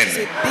 Amen. it's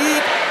a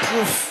big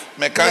proof.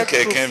 Mais quand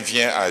bulletproof. quelqu'un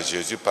vient à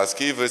Jésus parce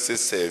qu'il veut se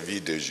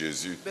servir de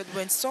Jésus, But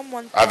when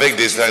someone avec comes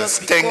to des Jesus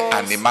instincts because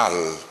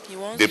animaux, he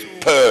wants de to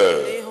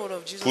peur, lay hold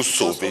of Jesus pour because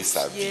sauver of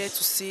sa fear vie.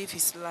 to save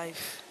his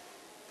life.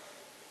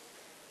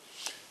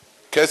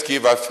 Qu'est-ce qu'il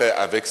va faire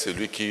avec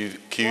celui qui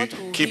What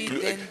will he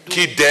then do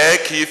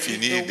dès qu'il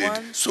finit with the de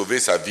one sauver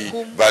sa vie,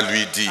 whom, va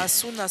lui dire, as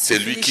soon as he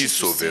celui qui finishes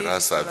to sauvera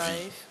save sa his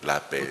vie life, la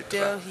will perdra.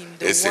 tell him,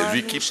 the Et celui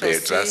one qui who shall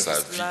perdra save sa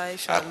his vie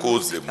life à shall cause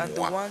lose de it, and the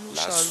moi one who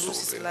la shall lose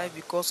his sauvera. life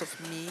because of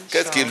me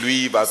Qu'est-ce que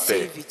lui va shall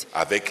faire save it.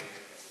 avec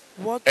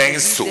What will un he then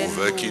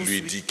sauveur qui lose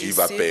lui with dit a qu'il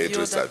va Savior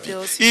perdre sa that vie?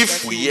 tells him Il that he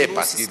fouillait will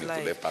parce lose qu'il his ne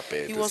voulait life? pas He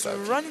perdre was sa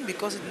vie. running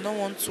because he did not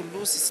want to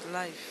lose his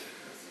life.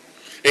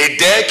 Et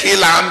dès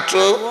qu'il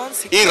entre,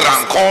 il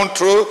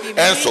rencontre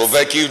un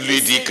sauveur qui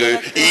lui dit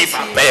qu'il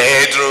va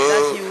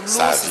perdre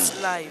sa vie.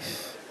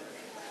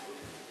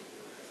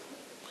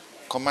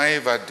 Comment il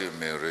va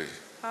demeurer?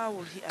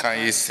 Quand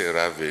il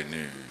sera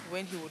venu,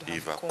 il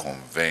va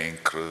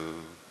convaincre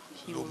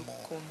le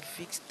monde.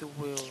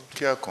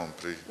 Qui a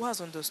compris?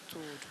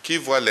 Qui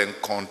voit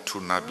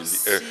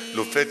l'incontournabilité?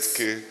 Le fait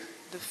que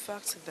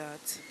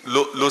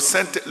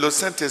le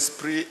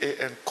Saint-Esprit est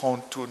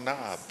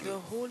incontournable.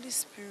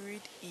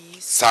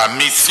 Sa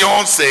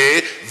mission,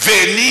 c'est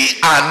venir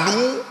à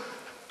nous,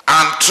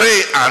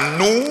 entrer en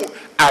nous,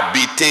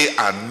 habiter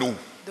en nous,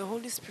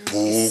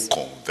 pour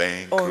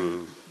convaincre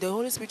the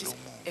Holy Spirit is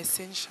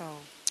essential.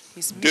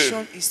 His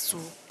mission is to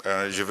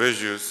je veux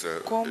juste,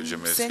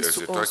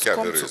 c'est toi qui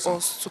avais raison.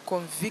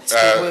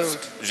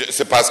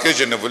 C'est parce que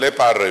je ne voulais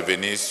pas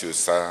revenir sur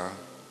ça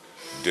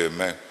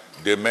demain.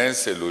 Demain,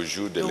 c'est le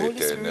jour de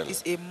l'Éternel.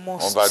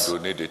 On va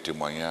donner des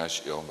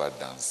témoignages et on va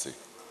danser.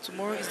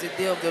 Tomorrow is the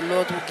day of the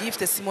Lord. We'll give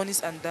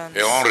testimonies and dance.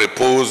 Et on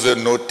repose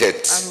nos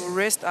têtes, and we'll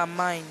rest our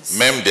minds,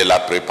 même de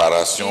la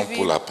préparation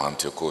pour la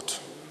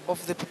Pentecôte. Of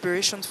the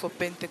preparation for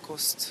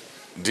Pentecost.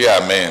 Dis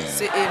Amen.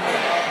 Say amen.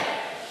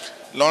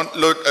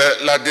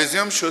 La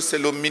deuxième chose, c'est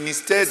le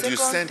ministère du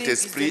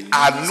Saint-Esprit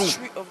à nous.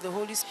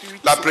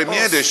 La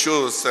première des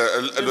choses,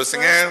 le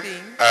Seigneur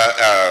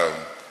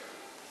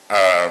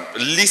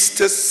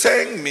liste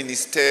 5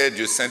 ministères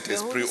du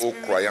Saint-Esprit aux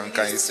croyants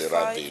quand il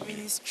sera venu.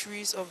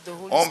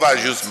 On va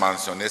juste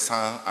mentionner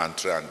sans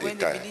entrer en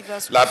détail.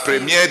 La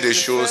première des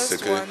choses,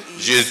 c'est que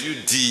Jésus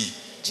dit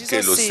que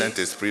le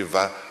Saint-Esprit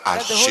va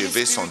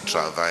achever son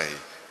travail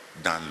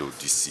dans le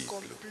disciple.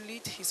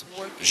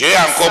 J'ai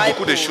encore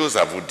beaucoup de choses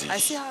à vous dire.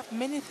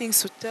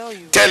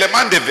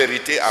 Tellement de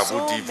vérités à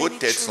vous dire. Vos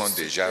têtes sont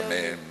déjà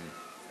même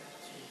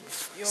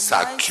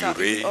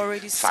saturées,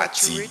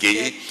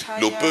 fatiguées.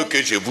 Le peu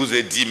que je vous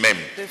ai dit même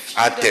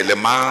a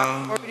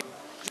tellement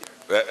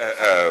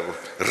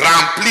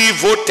rempli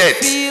vos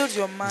têtes.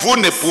 Vous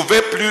ne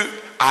pouvez plus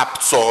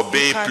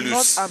absorber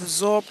plus.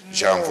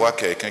 J'envoie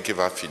quelqu'un qui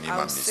va finir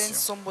ma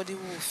mission.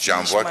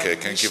 J'envoie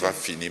quelqu'un qui va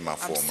finir ma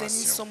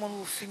formation.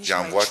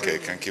 J'envoie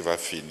quelqu'un qui va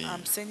finir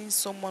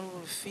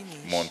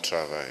mon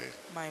travail.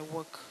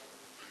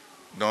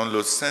 Donc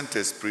le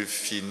Saint-Esprit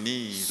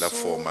finit la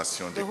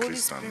formation de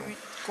Christ en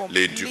nous,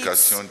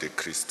 l'éducation de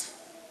Christ,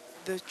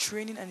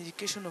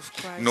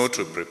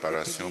 notre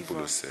préparation pour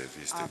le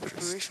service de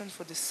Christ.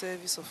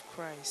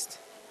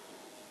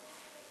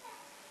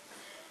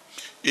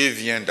 Il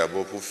vient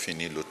d'abord pour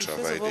finir le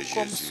travail de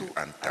Jésus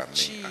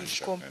entamé en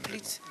chacun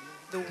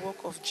de nous.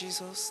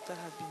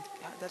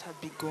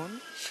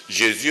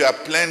 Jésus a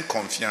pleine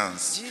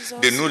confiance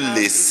de nous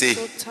laisser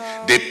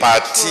de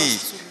partir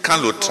quand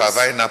le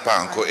travail n'a pas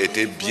encore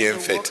été bien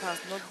fait.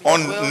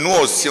 Nous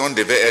aussi, on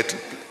devait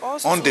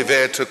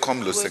être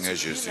comme le Seigneur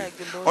Jésus.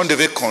 On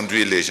devait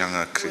conduire les gens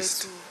à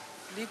Christ.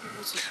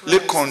 Les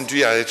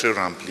conduire à être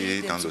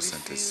remplis dans le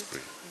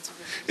Saint-Esprit.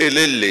 Et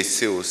les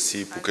laisser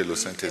aussi pour que le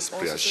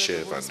Saint-Esprit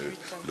achève en eux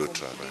le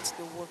travail.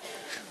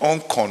 On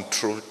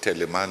contrôle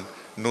tellement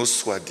nos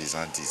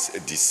soi-disant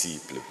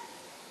disciples.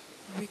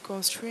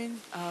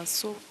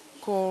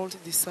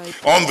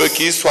 On veut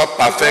qu'ils soient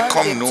parfaits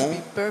comme nous.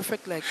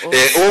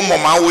 Et au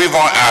moment où ils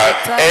vont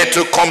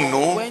être comme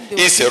nous,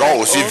 ils seront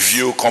aussi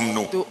vieux comme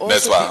nous.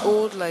 N'est-ce pas?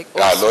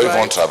 Alors ils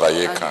vont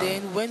travailler quand?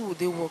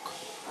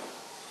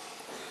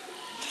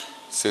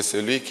 C'est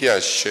celui qui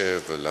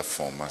achève la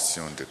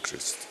formation de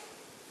Christ.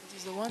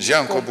 J'ai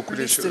encore beaucoup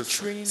de choses.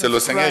 C'est le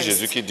Seigneur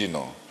Jésus qui dit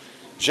non.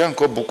 J'ai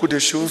encore beaucoup de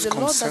choses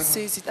comme ça.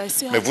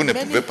 Mais vous ne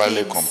pouvez pas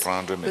les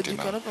comprendre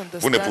maintenant.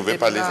 Vous ne pouvez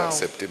pas les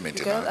accepter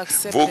maintenant.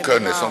 Vos cœurs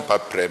ne sont pas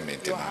prêts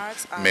maintenant.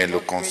 Mais le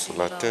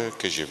consolateur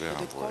que je vais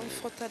envoyer,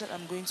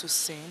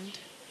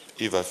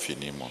 il va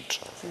finir mon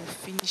travail.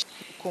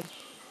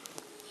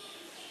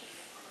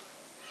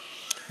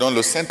 Donc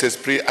le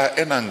Saint-Esprit a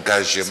un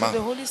engagement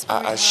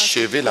à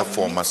achever la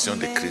formation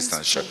de Christ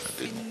en chacun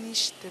de nous.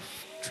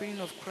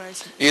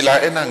 Il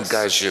a un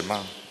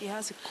engagement.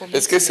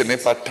 Est-ce que ce n'est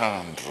pas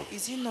tendre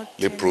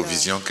les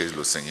provisions que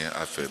le Seigneur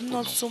a fait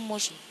pour nous?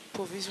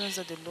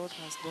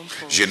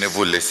 Je ne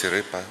vous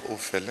laisserai pas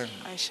orphelins.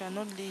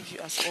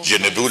 Je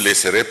ne vous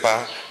laisserai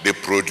pas des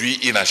produits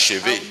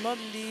inachevés.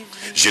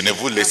 Je ne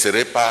vous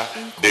laisserai pas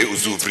des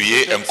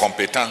ouvriers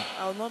incompétents.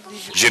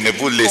 Je ne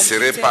vous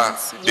laisserai pas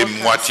des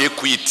moitiés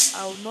cuites.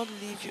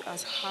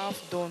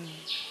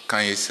 Quand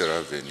il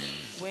sera venu,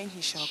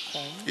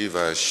 il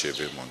va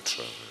achever mon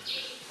travail.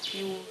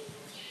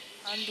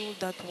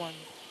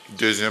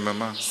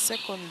 Deuxièmement,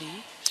 Secondly,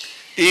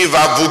 il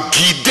va vous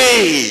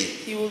guider.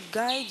 he will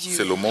guide you.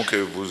 C'est le mot que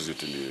vous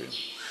utilisez.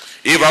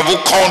 Il va vous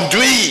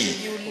conduire.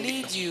 He will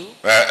lead you.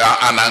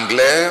 En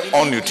anglais,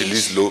 on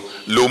utilise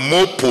le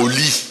mot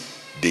poli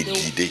de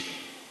guider,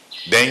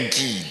 d'un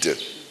guide.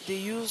 They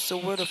use the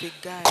word of a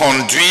guide.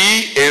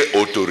 Conduit et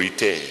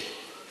autoritaire.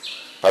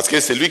 Parce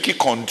que c'est lui qui To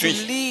conduit.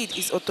 lead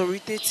is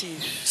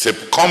authoritative.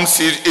 C'est comme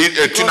si tu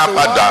Because n'as the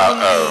pas one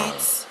who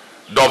leads,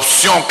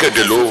 d'option que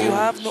de l'eau. you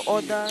have no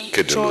other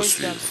Que de l'eau choice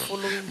than suivre.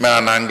 following. Mais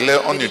en anglais,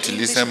 on In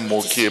utilise English, un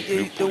mot qui est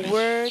plus the poli.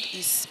 word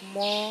is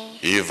more.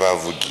 Il va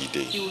vous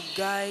guider. He will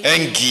guide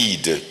Un you.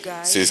 guide,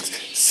 A c'est guide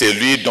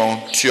celui dont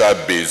tu as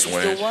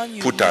besoin is the one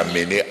you pour need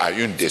t'amener à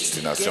une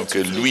destination get que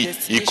to the lui, il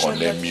destination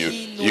connaît that mieux,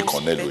 he il knows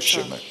connaît le better.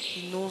 chemin.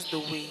 He knows the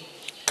way.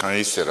 Quand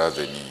il sera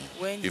venu,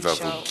 When il he va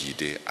shall vous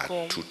guider à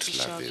come, toute he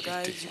la shall vérité.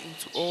 guide you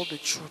into all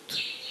the truth.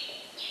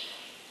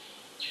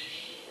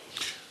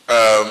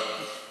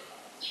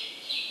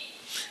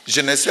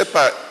 Je ne sais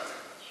pas,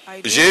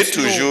 I j'ai don't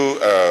know. toujours,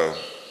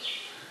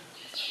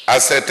 à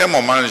certains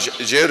moments,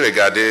 j'ai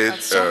regardé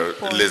At some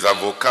point, les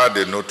avocats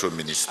de notre I've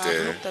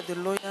ministère looked at the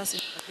lawyers in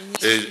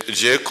the ministry et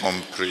j'ai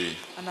compris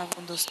and I've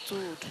understood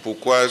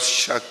pourquoi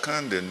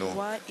chacun de nous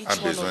why each a one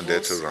besoin of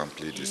d'être us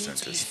rempli du needs to be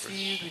Saint-Esprit.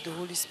 filled with the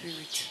Holy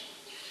Spirit.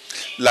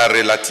 La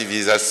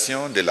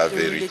relativisation de la The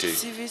vérité,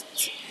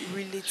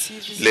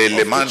 relativism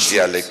l'élément of the truth,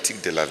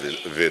 dialectique de la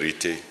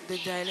vérité, the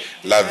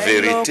la dialogue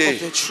vérité of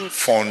the truth,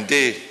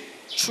 fondée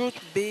truth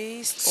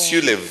based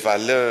sur on les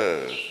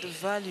valeurs the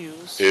values,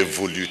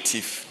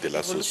 évolutives de la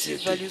evolutive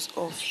société values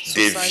of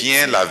devient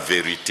society, la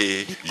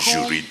vérité become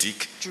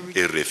juridique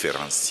et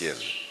référentielle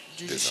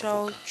des judicial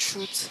avocats.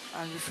 truth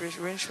and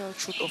referential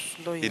truth of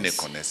Ils ne lawyers.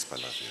 connaissent pas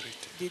la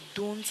vérité. They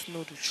don't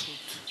know the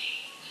truth.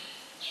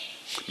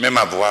 Même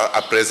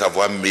après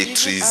avoir Even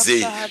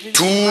maîtrisé after having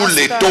tous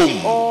les mastered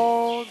tomes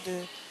all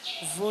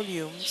the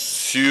volumes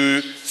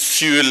sur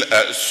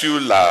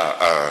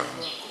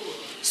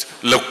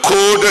le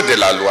code de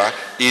la loi,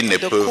 ils ne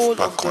the peuvent code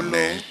pas of the law,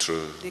 connaître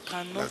they la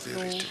cannot know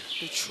vérité.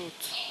 the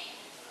truth.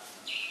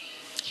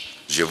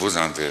 Je vous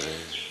enverrai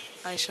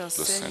I shall le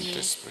send you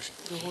Saint-Esprit.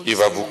 the Holy Il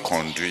va vous Spirit.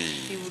 conduire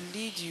He will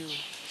lead you.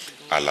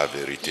 à la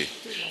vérité,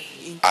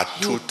 In, à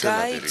he will toute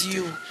la guide vérité.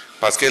 you.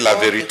 Parce que la all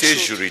the vérité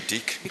truth.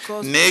 juridique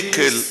Because n'est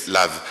que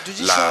judicial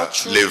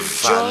truth les is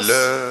just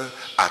valeurs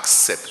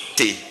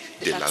acceptées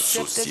de The la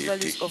accepted société.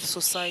 values of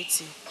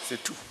society.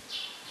 C'est tout.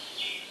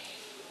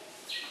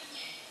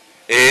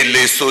 Et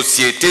les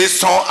sociétés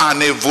sont en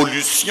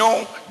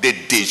évolution de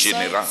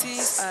dégénérance.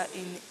 Societies are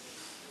in a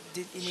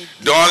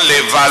Dont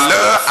les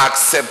valeurs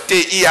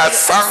acceptées il y a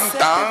 100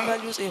 accepted ans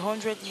values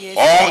 100 years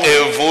ont ago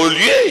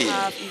évolué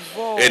have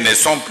evolved et ne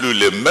sont plus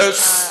les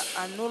mœurs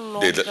are no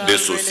longer des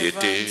sociétés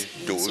relevant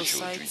in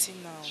d'aujourd'hui. society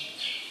now.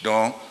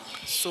 Donc,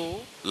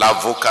 So, la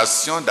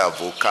vocation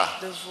d'avocat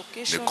the ne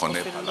vocation connaît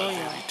of pas a la lawyer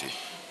vérité.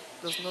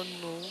 does not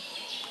know.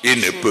 Ils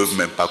ne peuvent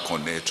même pas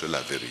connaître la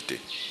vérité.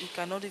 He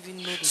cannot even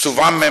know the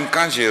Souvent même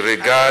quand je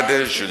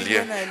regarde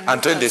Julien en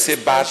train de se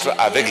battre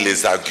avec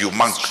les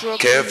arguments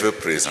qu'elle veut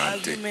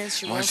présenter,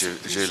 moi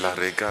je la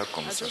regarde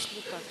comme I ça. just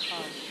look at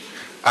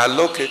her.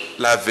 Alors que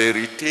la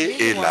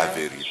vérité est la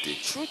Meanwhile, vérité.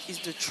 truth is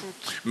the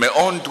truth. Mais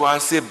on doit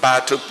se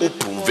battre pour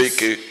prouver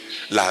que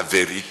la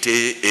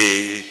vérité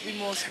est We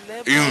must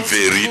label une the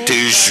vérité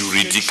truth as the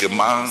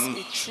juridiquement truth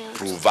is a truth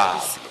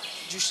prouvable.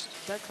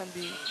 that can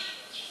be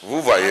Vous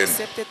voyez,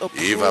 accepted or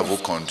il va proved vous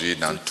conduire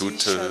dans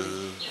toute...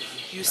 judicially.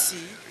 You see,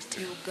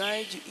 he will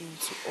guide you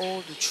into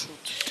all the truth.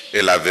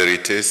 Et la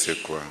vérité,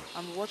 c'est quoi?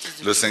 And what is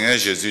the Le truth? Seigneur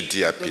Jésus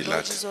dit à The Lord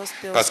Pilate, Jesus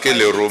tells parce que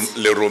Pilate,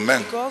 les Romains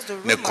because the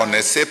ne Romans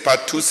connaissaient pas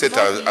toute cette did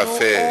not know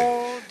affaire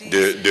all this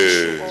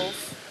de issue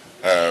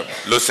of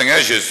le Seigneur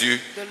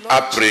Jésus the Lord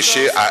a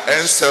prêché Jesus à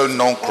un seul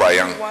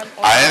non-croyant,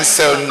 à un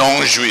seul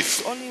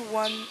non-juif only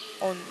one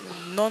on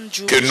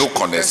non-Jewish que nous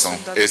connaissons,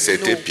 person that et we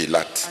c'était know,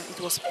 Pilate. and it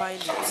was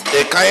Pilate.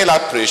 Et quand il a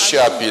prêché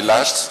à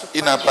Pilate,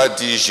 il n'a pas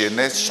dit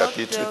Genèse Did not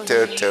chapitre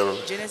tell tel, him,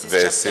 tel, Genesis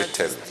verset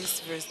chapter tel.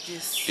 this, verse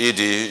this. Il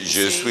dit,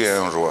 je suis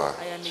un roi.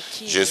 I am a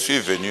king. Je suis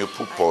venu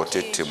pour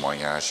porter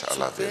témoignage à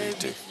la to bear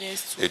vérité.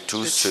 witness to Et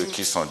tous the ceux truth.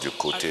 qui sont du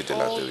côté de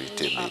la And all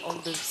vérité who are on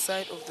m'écoutent. the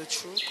side of the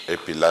truth. Et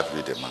Pilate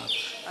lui demande,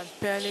 And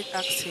Pilate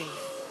asked him,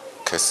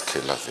 qu'est-ce que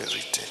la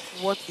vérité?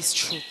 what is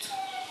truth?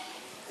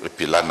 Et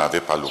Pilate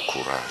n'avait pas le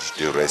courage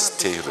de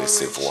rester Have the courage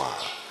recevoir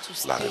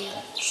to la stay,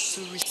 réponse.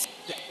 to receive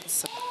the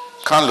answer.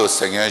 Quand le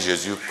Seigneur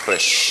Jésus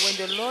prêche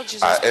When the Lord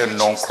Jesus à un preaches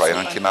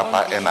non-croyant to qui an n'a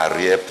pas un unbeliever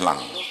arrière-plan who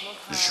does not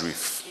have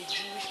juif, a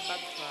Jewish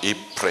background, il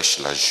prêche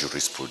la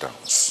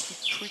jurisprudence.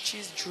 he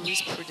preaches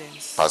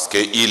jurisprudence Parce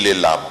qu'il est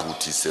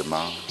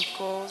l'aboutissement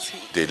because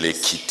he de is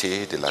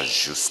l'équité, de la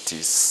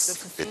justice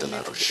the et de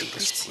la fulfillment of the equity,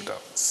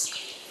 jurisprudence.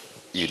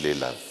 Il est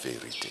la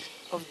vérité.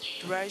 of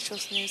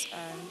righteousness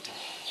and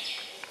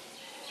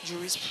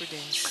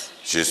jurisprudence.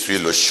 Je suis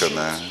le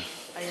chemin,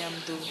 I am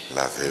the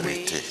la way,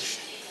 vérité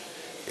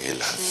et la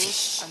vie.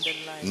 truth, and the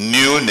life.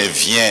 Nul ne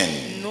vient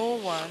No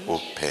one au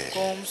Père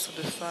comes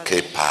to the Father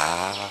que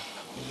par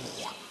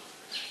moi.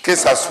 Que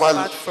ce soit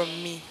apart from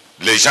me.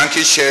 les gens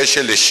qui cherchent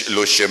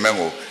le chemin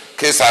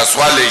Que ce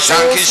soit les gens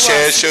qui Those who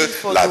are cherchent seeking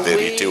for la the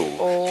vérité, way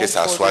or que ce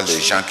for soit the les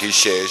truth, gens qui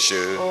cherchent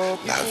or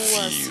la people who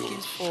are vie, seeking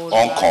for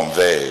on life,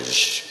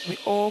 converge we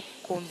all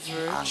en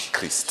converge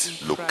Christ,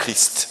 in le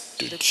Christ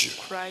de the Dieu.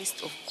 Christ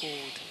of God.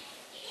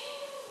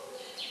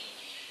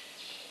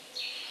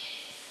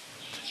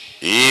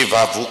 Et il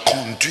va vous He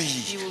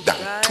conduire will dans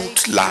guide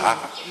toute you la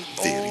with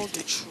all the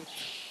vérité. truth.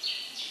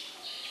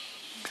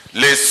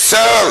 Les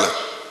seuls,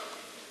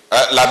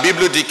 la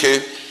Bible dit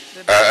que,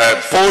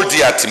 Paul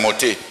dit à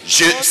Timothée,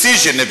 si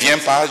je ne viens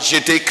pas, je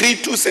t'écris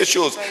toutes ces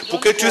choses pour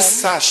que tu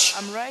saches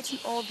I'm writing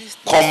all these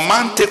things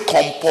comment te to you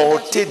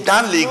comporter so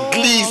that dans you know how to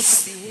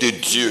l'église behave de in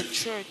Dieu, the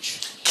church,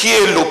 qui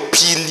est le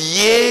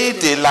pilier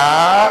de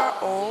la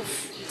of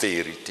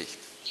vérité.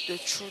 the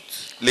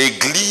truth.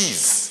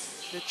 L'église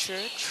The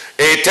church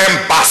est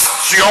un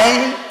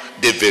bastion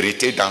de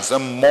vérité dans un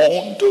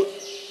monde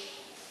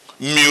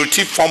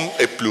multiforme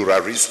et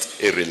pluraliste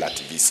et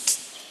relativiste.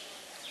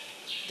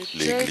 The church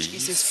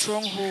L'église is a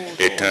stronghold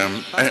est or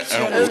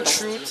bastion of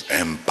truth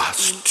un in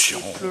bastion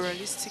a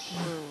pluralistic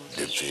world.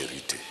 de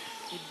vérité.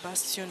 A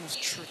bastion of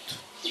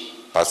truth.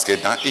 Parce que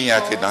il n'y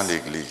a que dans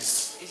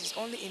l'église It is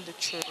only in the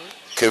church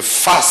que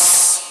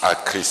face à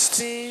Christ,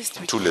 faced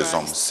with tous les Christ,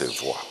 hommes se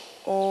voient.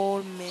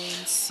 all men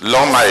see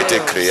L'homme a été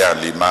themselves. créé à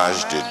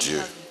l'image de Man Dieu.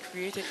 has been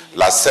created in the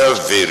La image seule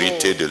of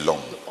vérité God. de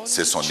l'homme, The only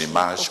c'est son truth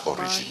image of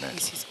man originelle.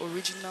 is his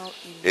original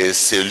image. Et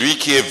celui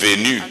qui est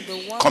venu And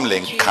the one comme who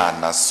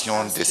l'incarnation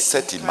came as de the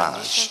cette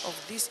incarnation image, of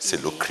this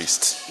c'est le image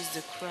Christ, is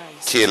the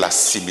Christ, qui est la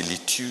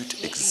similitude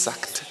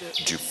exacte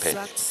the du Père,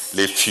 exact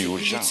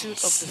l'effulgence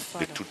similitude of the de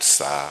Father. toute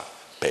sa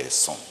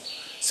personne.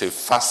 C'est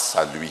face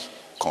à lui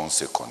qu'on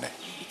se connaît.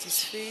 It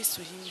is faced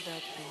to him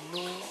that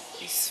we know.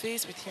 It's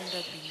faced with him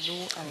that we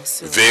know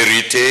ourselves.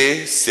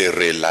 Vérité, c'est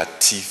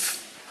relatif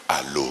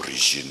à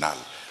l'original,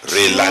 Truth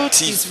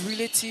relatif is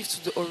relative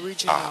to the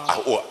original.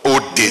 au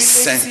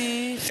dessein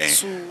Relative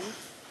to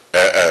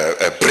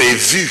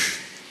prévu.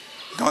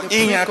 Donc,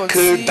 il n'y a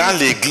que dans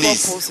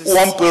l'église où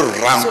on peut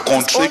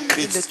rencontrer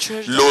Christ,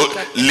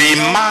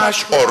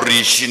 l'image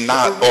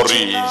originale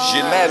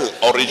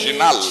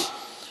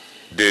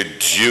de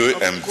Dieu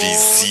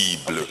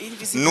invisible.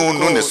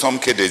 Nous ne sommes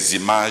que des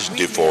images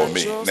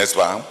déformées, n'est-ce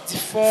pas?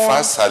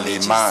 Face à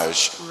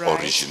l'image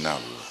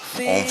originale,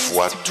 on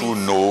voit tous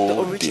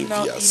nos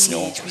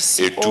déviations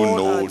et tous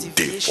nos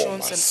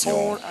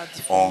déformations.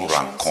 On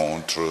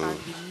rencontre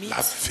la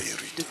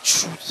vérité.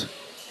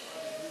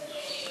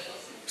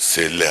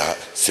 C'est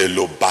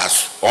le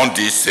bastion. On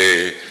dit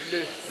c'est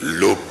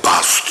le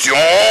bastion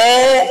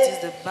It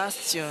is the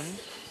bastion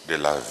de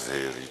la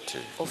vérité.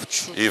 of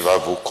truth. Il va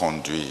vous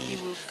conduire He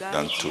will guide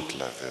dans you toute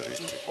la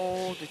vérité. in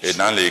all the Et truth.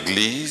 dans And in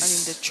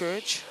l'église, the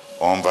church,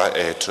 on va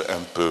être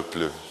un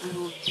peuple we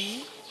will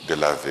be de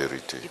la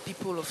vérité. a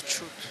people of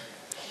truth.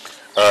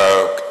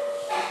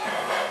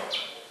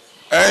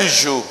 Un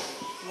jour,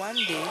 One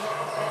day,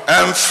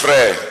 un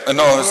frère,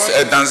 non,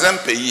 c'est dans un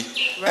pays,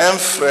 un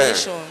frère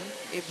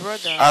a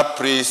brother a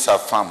pris sa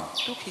femme.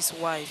 took his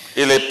wife.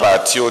 Il est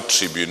parti au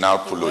tribunal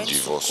pour le Went to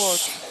divorce.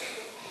 court.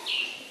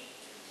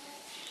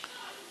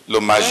 Le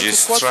Went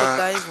to court for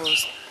magistrat,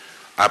 divorce.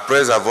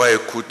 après avoir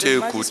écouté,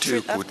 The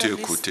magistrate, after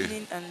écouté,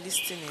 listening and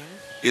listening,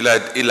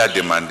 il a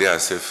demandé à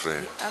ses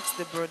frères, asked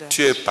the brother,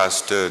 tu es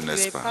pasteur, "You're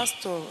n'est-ce a pas?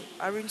 pastor,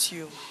 aren't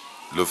you?"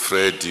 Le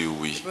frère dit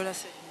oui. The brother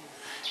said,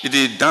 Il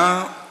dit,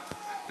 dans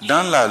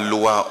la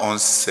loi, on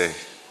sait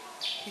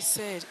he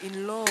said,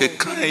 in law, que we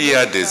quand know il y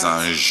a that des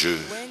enjeux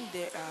when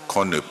there are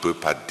qu'on ne peut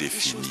pas issues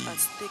définir, at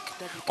stake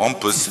that we on cannot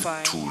peut se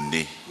define,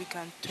 tourner we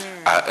can turn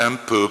à un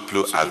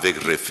peuple to a avec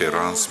people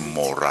référence with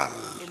morale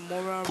a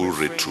moral pour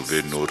reference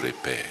retrouver nos to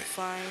repères.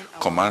 find our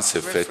Comment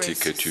se fait-il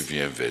que references. tu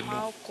viens vers nous?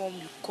 How come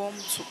you come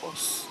to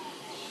us?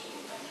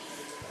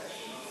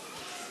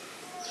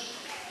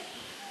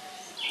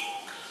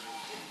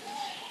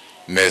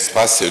 N'est-ce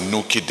pas, c'est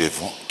nous qui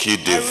devrions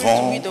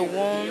Aren't we the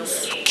ones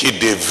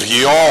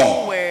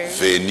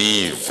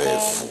venir vers come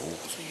vous.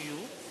 to you?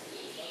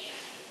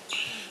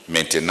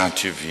 Maintenant,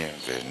 tu viens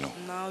vers nous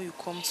Now you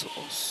come to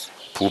us.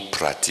 pour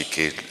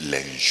pratiquer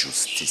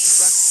l'injustice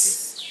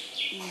Practice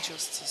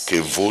injustice que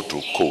votre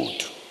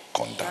code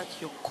condamne. that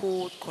your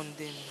code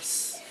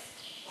condemns.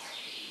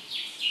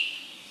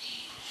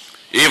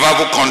 Il va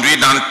vous conduire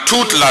dans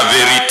toute la Guide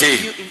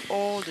vérité. you in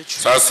all the truth.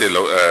 Ça, c'est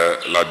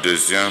la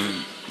deuxième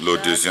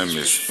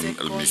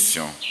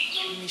mission.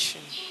 Mission.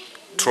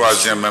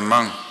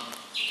 Troisièmement,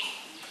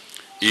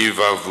 il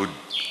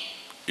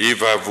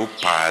va vous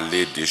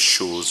parler des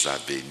choses à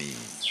venir.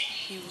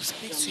 He will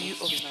speak to you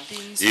of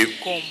things Et-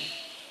 to come.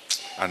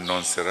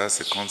 Annoncera,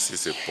 c'est comme si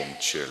c'est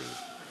ponctuel.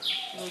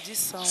 No, this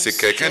sounds C'est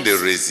quelqu'un de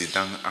just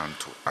résident en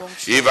toi.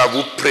 Ponctuel. Il va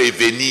vous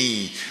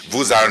prévenir,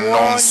 vous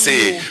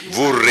annoncer,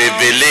 vous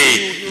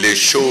révéler les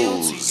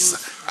choses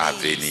à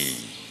venir.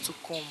 to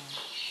come.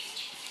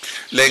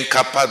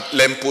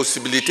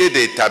 L'impossibilité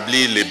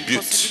d'établir les buts,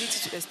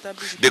 Possibility to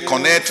establish de goals,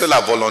 connaître la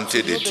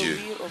volonté to de know the Dieu,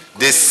 will of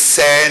de God,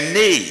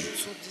 cerner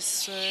to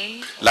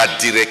discern la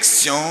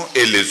direction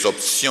et les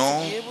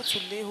options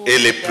et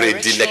les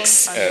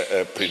prédilections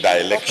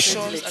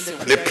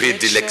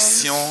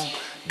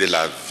de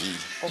la vie.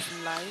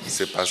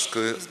 C'est parce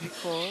que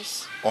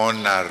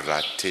on a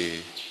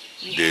raté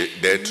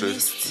d'être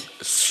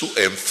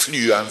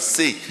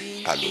influencé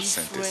par le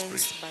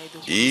Saint-Esprit.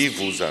 Il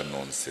vous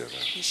annoncera,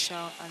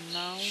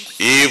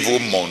 il vous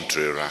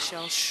montrera,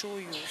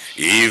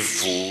 il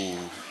vous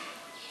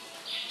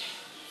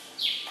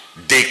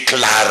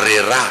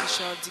déclarera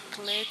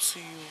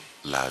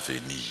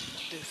l'avenir.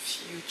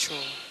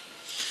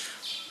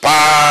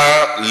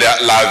 Par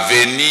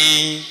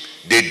l'avenir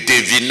des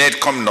devinettes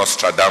comme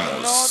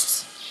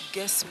Nostradamus,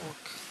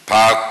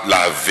 par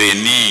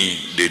l'avenir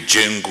de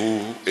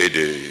Djengu et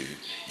de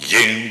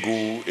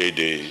Yengu et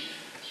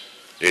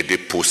des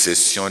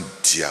possessions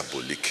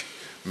diaboliques.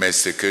 Mais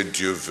ce que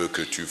Dieu veut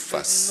que tu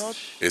fasses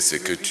et ce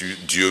que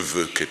Dieu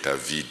veut que ta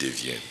vie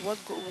devienne.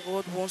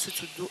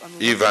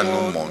 Il va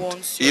nous montrer,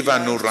 il va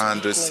nous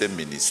rendre ces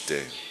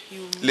ministères.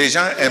 Les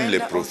gens aiment les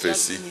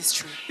prophéties.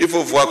 Il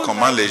faut voir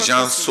comment les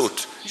gens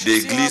sautent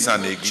d'église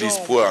en église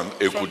pour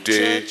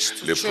écouter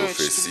les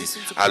prophéties,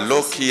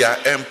 alors qu'il y a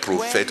un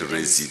prophète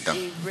résident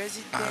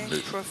en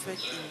eux.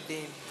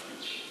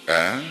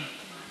 Hein?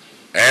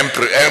 Un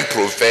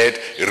prophète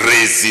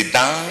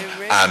résident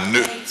en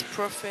eux,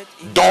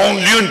 dont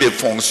l'une des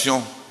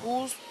fonctions,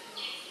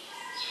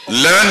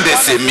 l'un de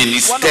ses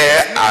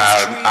ministères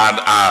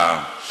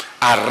à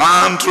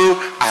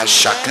rendre à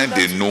chacun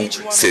de nous,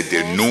 c'est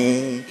de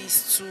nous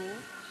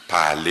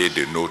parler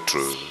de notre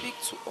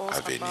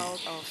avenir.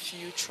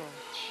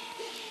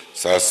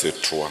 Ça,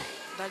 c'est 3.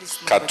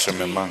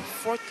 Quatrièmement,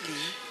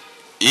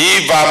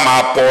 il va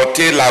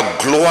m'apporter la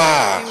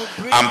gloire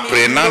en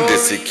prenant de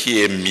ce qui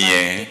est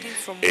mien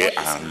et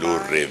en le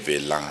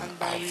révélant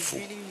à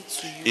vous.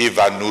 Il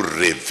va nous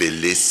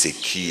révéler ce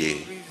qui est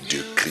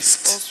de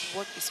Christ,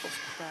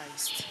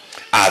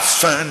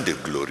 afin de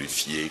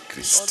glorifier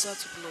Christ.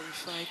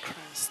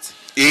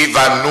 Il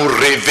va nous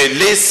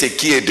révéler ce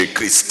qui est de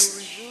Christ.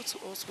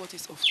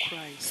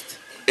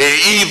 Et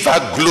il va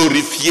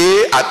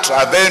glorifier à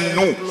travers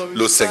nous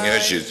le Seigneur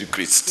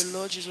Jésus-Christ.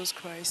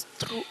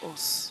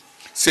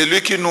 C'est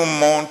lui qui nous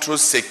montre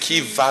ce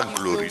qui va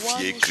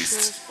glorifier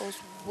Christ.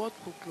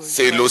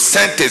 C'est le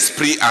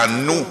Saint-Esprit en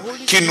nous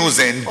qui nous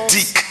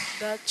indique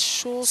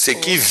ce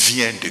qui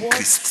vient de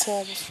Christ.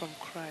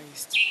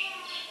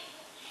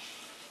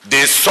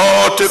 De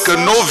sorte que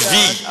nos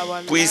vies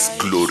puissent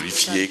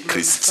glorifier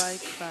Christ.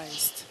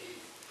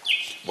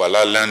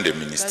 Voilà l'un des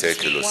ministères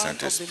que le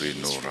Saint-Esprit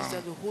nous rend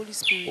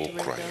aux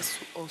croyants.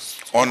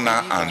 On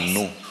a en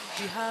nous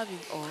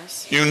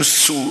une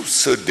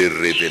source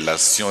de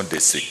révélation de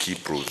ce qui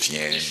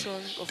provient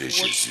de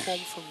Jésus.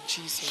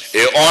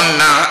 Et on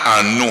a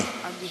en nous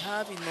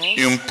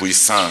une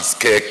puissance,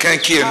 quelqu'un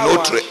qui est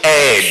notre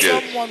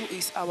aide,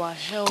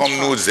 comme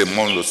nous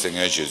aimons le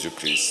Seigneur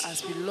Jésus-Christ.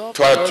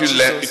 Toi,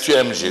 tu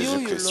aimes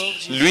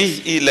Jésus-Christ.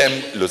 Lui, il aime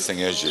le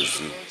Seigneur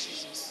Jésus.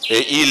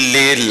 Et il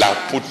est là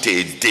pour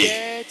t'aider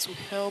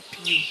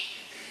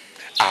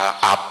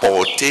à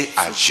apporter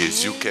à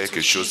Jésus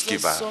quelque chose qui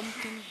va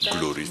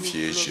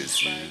glorifier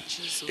Jésus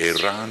et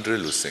rendre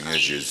le Seigneur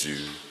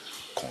Jésus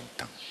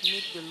content.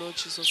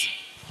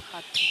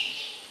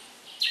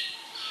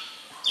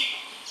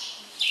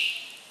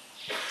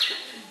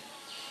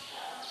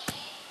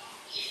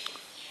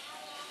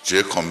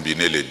 J'ai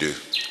combiné les deux.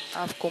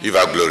 Il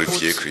va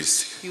glorifier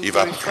Christ. Il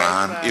va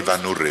prendre, il va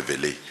nous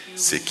révéler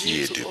ce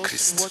qui est de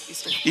Christ.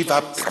 Il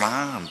va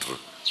prendre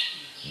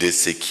de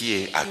ce qui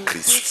est à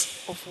Christ.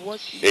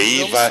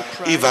 Et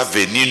il va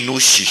venir nous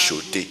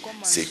chuchoter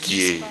ce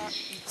qui est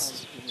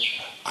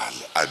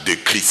de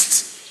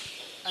Christ.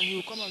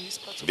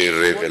 Des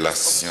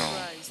révélations,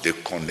 des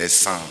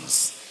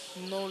connaissances.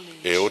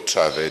 Et au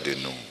travers de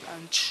nous,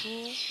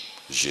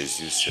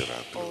 Jésus sera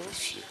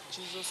glorifié.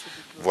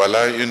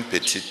 Voilà une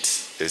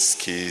petite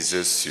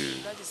esquisse sur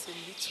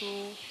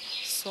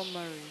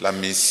la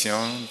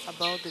mission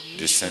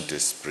du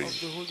Saint-Esprit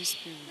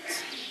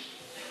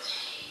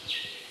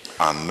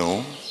en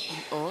nous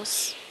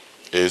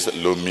et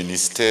le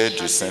ministère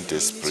du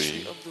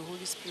Saint-Esprit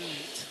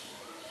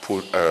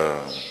pour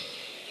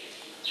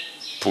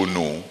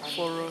nous,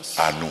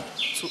 à nous.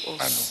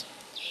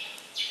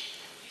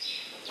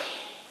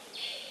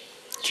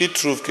 Qui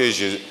trouve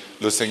que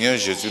le Seigneur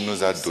Jésus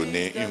nous a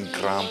donné une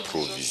grande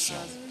provision.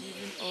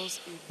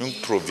 Une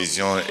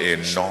provision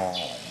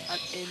énorme.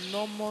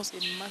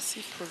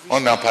 On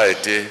n'a pas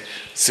été,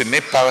 ce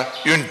n'est pas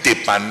une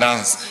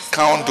dépendance.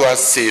 Quand on doit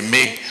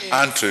s'aimer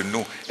entre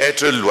nous,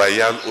 être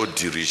loyal aux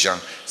dirigeants,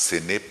 ce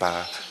n'est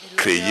pas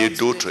créer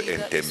d'autres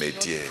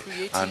intermédiaires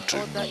entre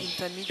nous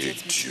et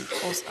Dieu.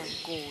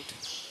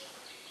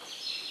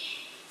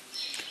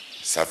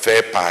 Ça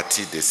fait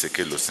partie de ce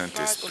que le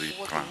Saint-Esprit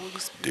prend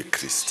de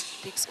Christ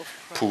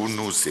pour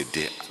nous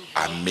aider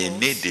à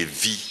mener des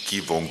vies qui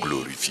vont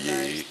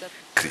glorifier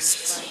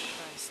Christ.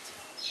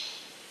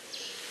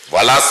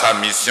 Voilà sa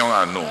mission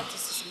à nous.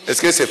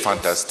 Est-ce que c'est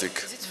fantastique?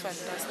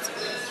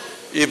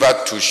 Il va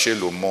toucher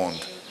le monde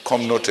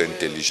comme notre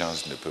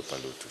intelligence ne peut pas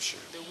le toucher.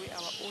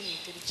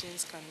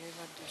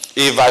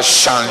 Il va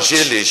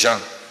changer les gens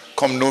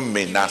comme nos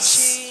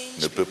menaces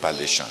ne peuvent pas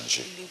les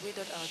changer.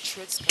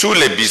 Tous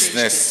les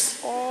business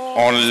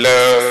ont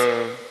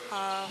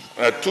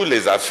tous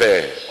les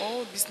affaires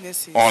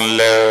ont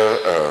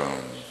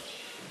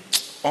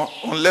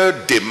leur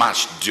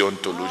démarche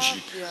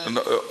déontologique,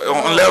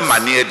 ont leur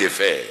manière de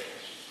faire.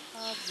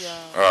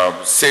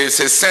 C'est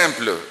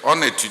simple,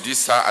 on étudie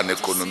ça en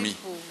économie.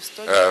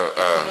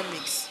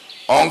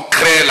 On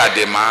crée la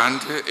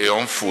demande et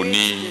on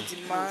fournit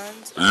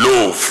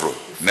l'offre,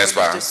 n'est-ce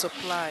pas?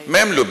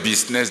 Même le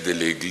business de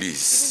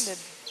l'église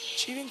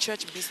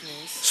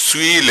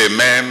suit les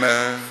mêmes,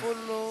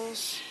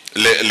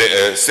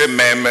 ces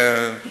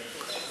mêmes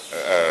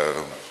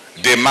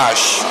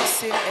démarches.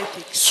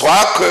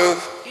 Soit que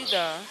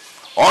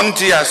on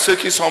dit à ceux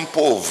qui sont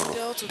pauvres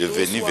de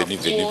venir.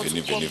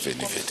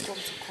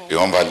 Et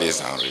on va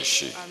les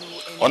enrichir.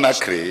 On a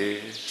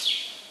créé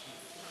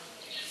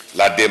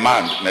la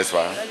demande, n'est-ce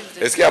pas?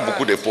 Est-ce qu'il y a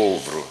beaucoup de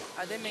pauvres?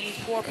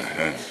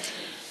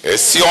 Et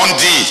si on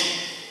dit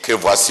que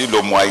voici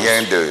le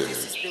moyen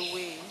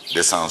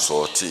de s'en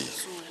sortir,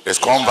 est-ce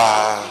qu'on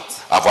va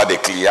avoir des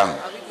clients?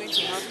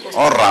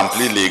 On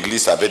remplit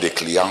l'église avec des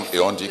clients et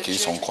on dit qu'ils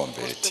sont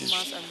convertis.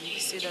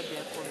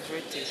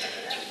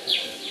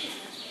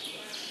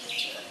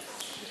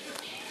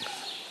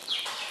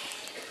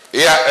 Il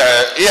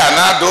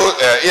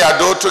y a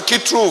d'autres qui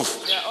trouvent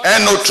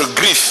un autre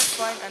griffe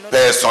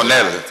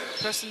personnel,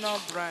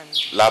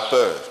 la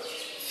peur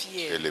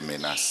et les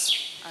menaces.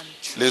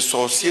 Les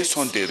sorciers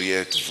sont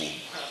derrière vous.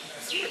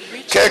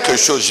 Quelque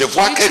chose, je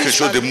vois quelque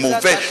chose de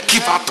mauvais qui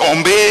va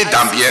tomber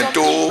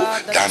bientôt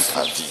dans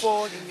ta vie.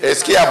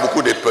 Est-ce qu'il y a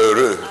beaucoup de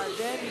peureux?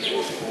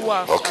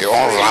 Ok,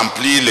 on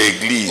remplit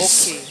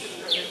l'église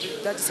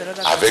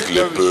avec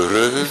le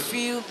peureux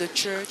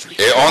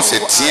et on se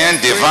tient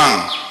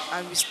devant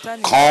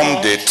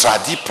comme des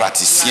tradis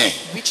praticiens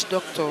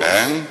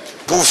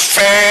pour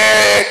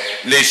faire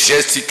les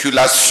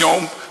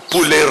gesticulations,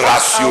 pour les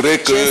rassurer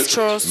que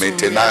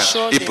maintenant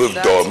ils peuvent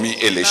dormir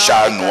et les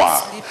chats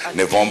noirs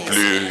ne vont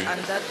plus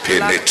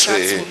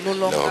pénétrer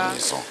leur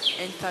maison.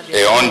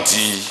 Et on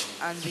dit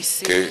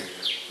que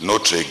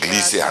notre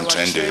église est en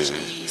train de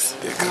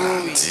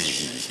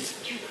grandir.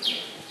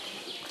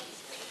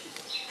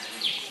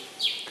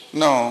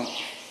 Non,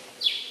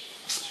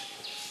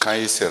 quand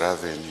il sera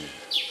venu,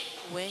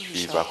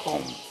 il va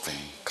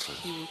convaincre.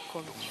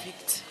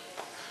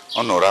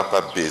 On n'aura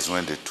pas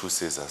besoin de tous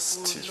ces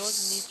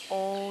astuces.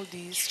 On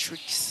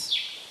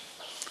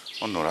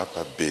n'aura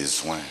pas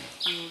besoin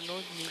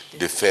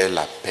de faire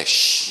la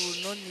pêche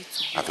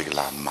avec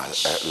la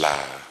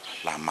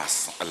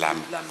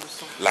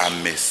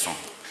maison.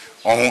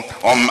 On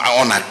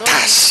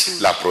attache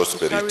la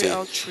prospérité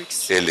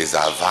et les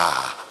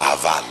avares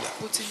avalent.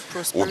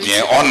 Ou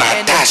bien on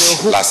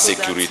attache la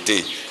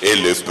sécurité et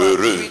le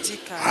peureux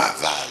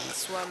avale.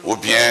 Ou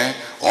bien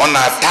on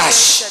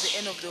attache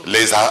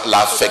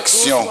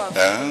l'affection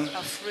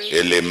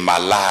et les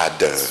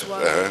malades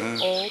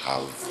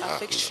avalent.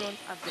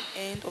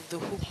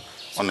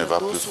 On ne va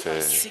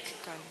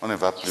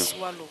plus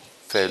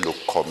faire le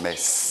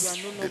commerce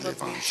de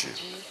l'évangile.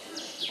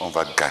 On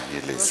va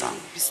gagner les âmes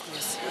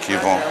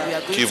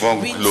qui vont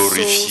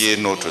glorifier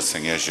notre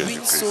Seigneur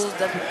Jésus-Christ.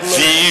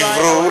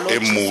 Vivre et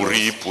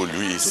mourir pour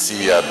lui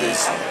s'il y a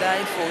besoin.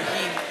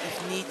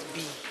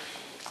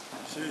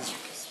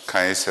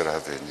 Quand il sera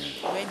venu,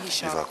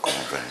 il va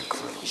convaincre.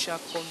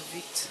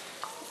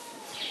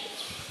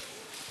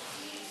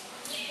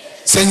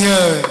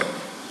 Seigneur,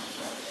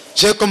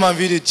 j'ai comme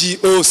envie de dire,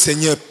 oh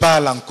Seigneur,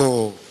 parle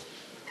encore.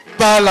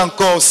 Parle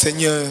encore,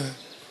 Seigneur.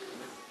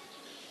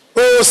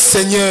 Oh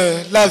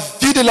Seigneur, la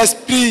vie de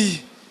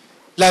l'Esprit,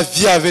 la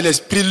vie avec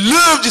l'Esprit,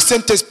 l'œuvre du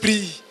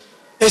Saint-Esprit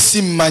est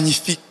si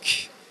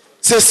magnifique,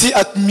 c'est si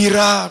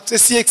admirable, c'est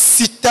si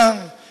excitant,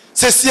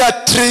 c'est si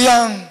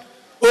attrayant.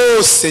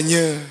 Oh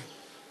Seigneur,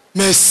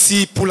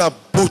 merci pour la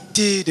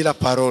beauté de la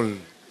parole.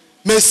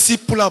 Merci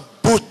pour la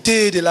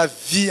beauté de la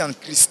vie en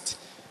Christ.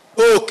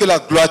 Oh, que la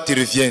gloire te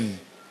revienne.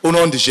 Au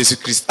nom de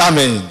Jésus-Christ.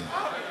 Amen.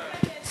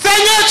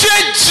 Seigneur, tu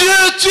es Dieu,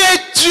 tu es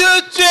Dieu,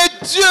 tu es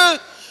Dieu.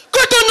 Que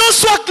ton nom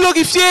soit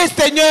glorifié,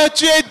 Seigneur,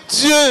 tu es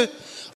Dieu.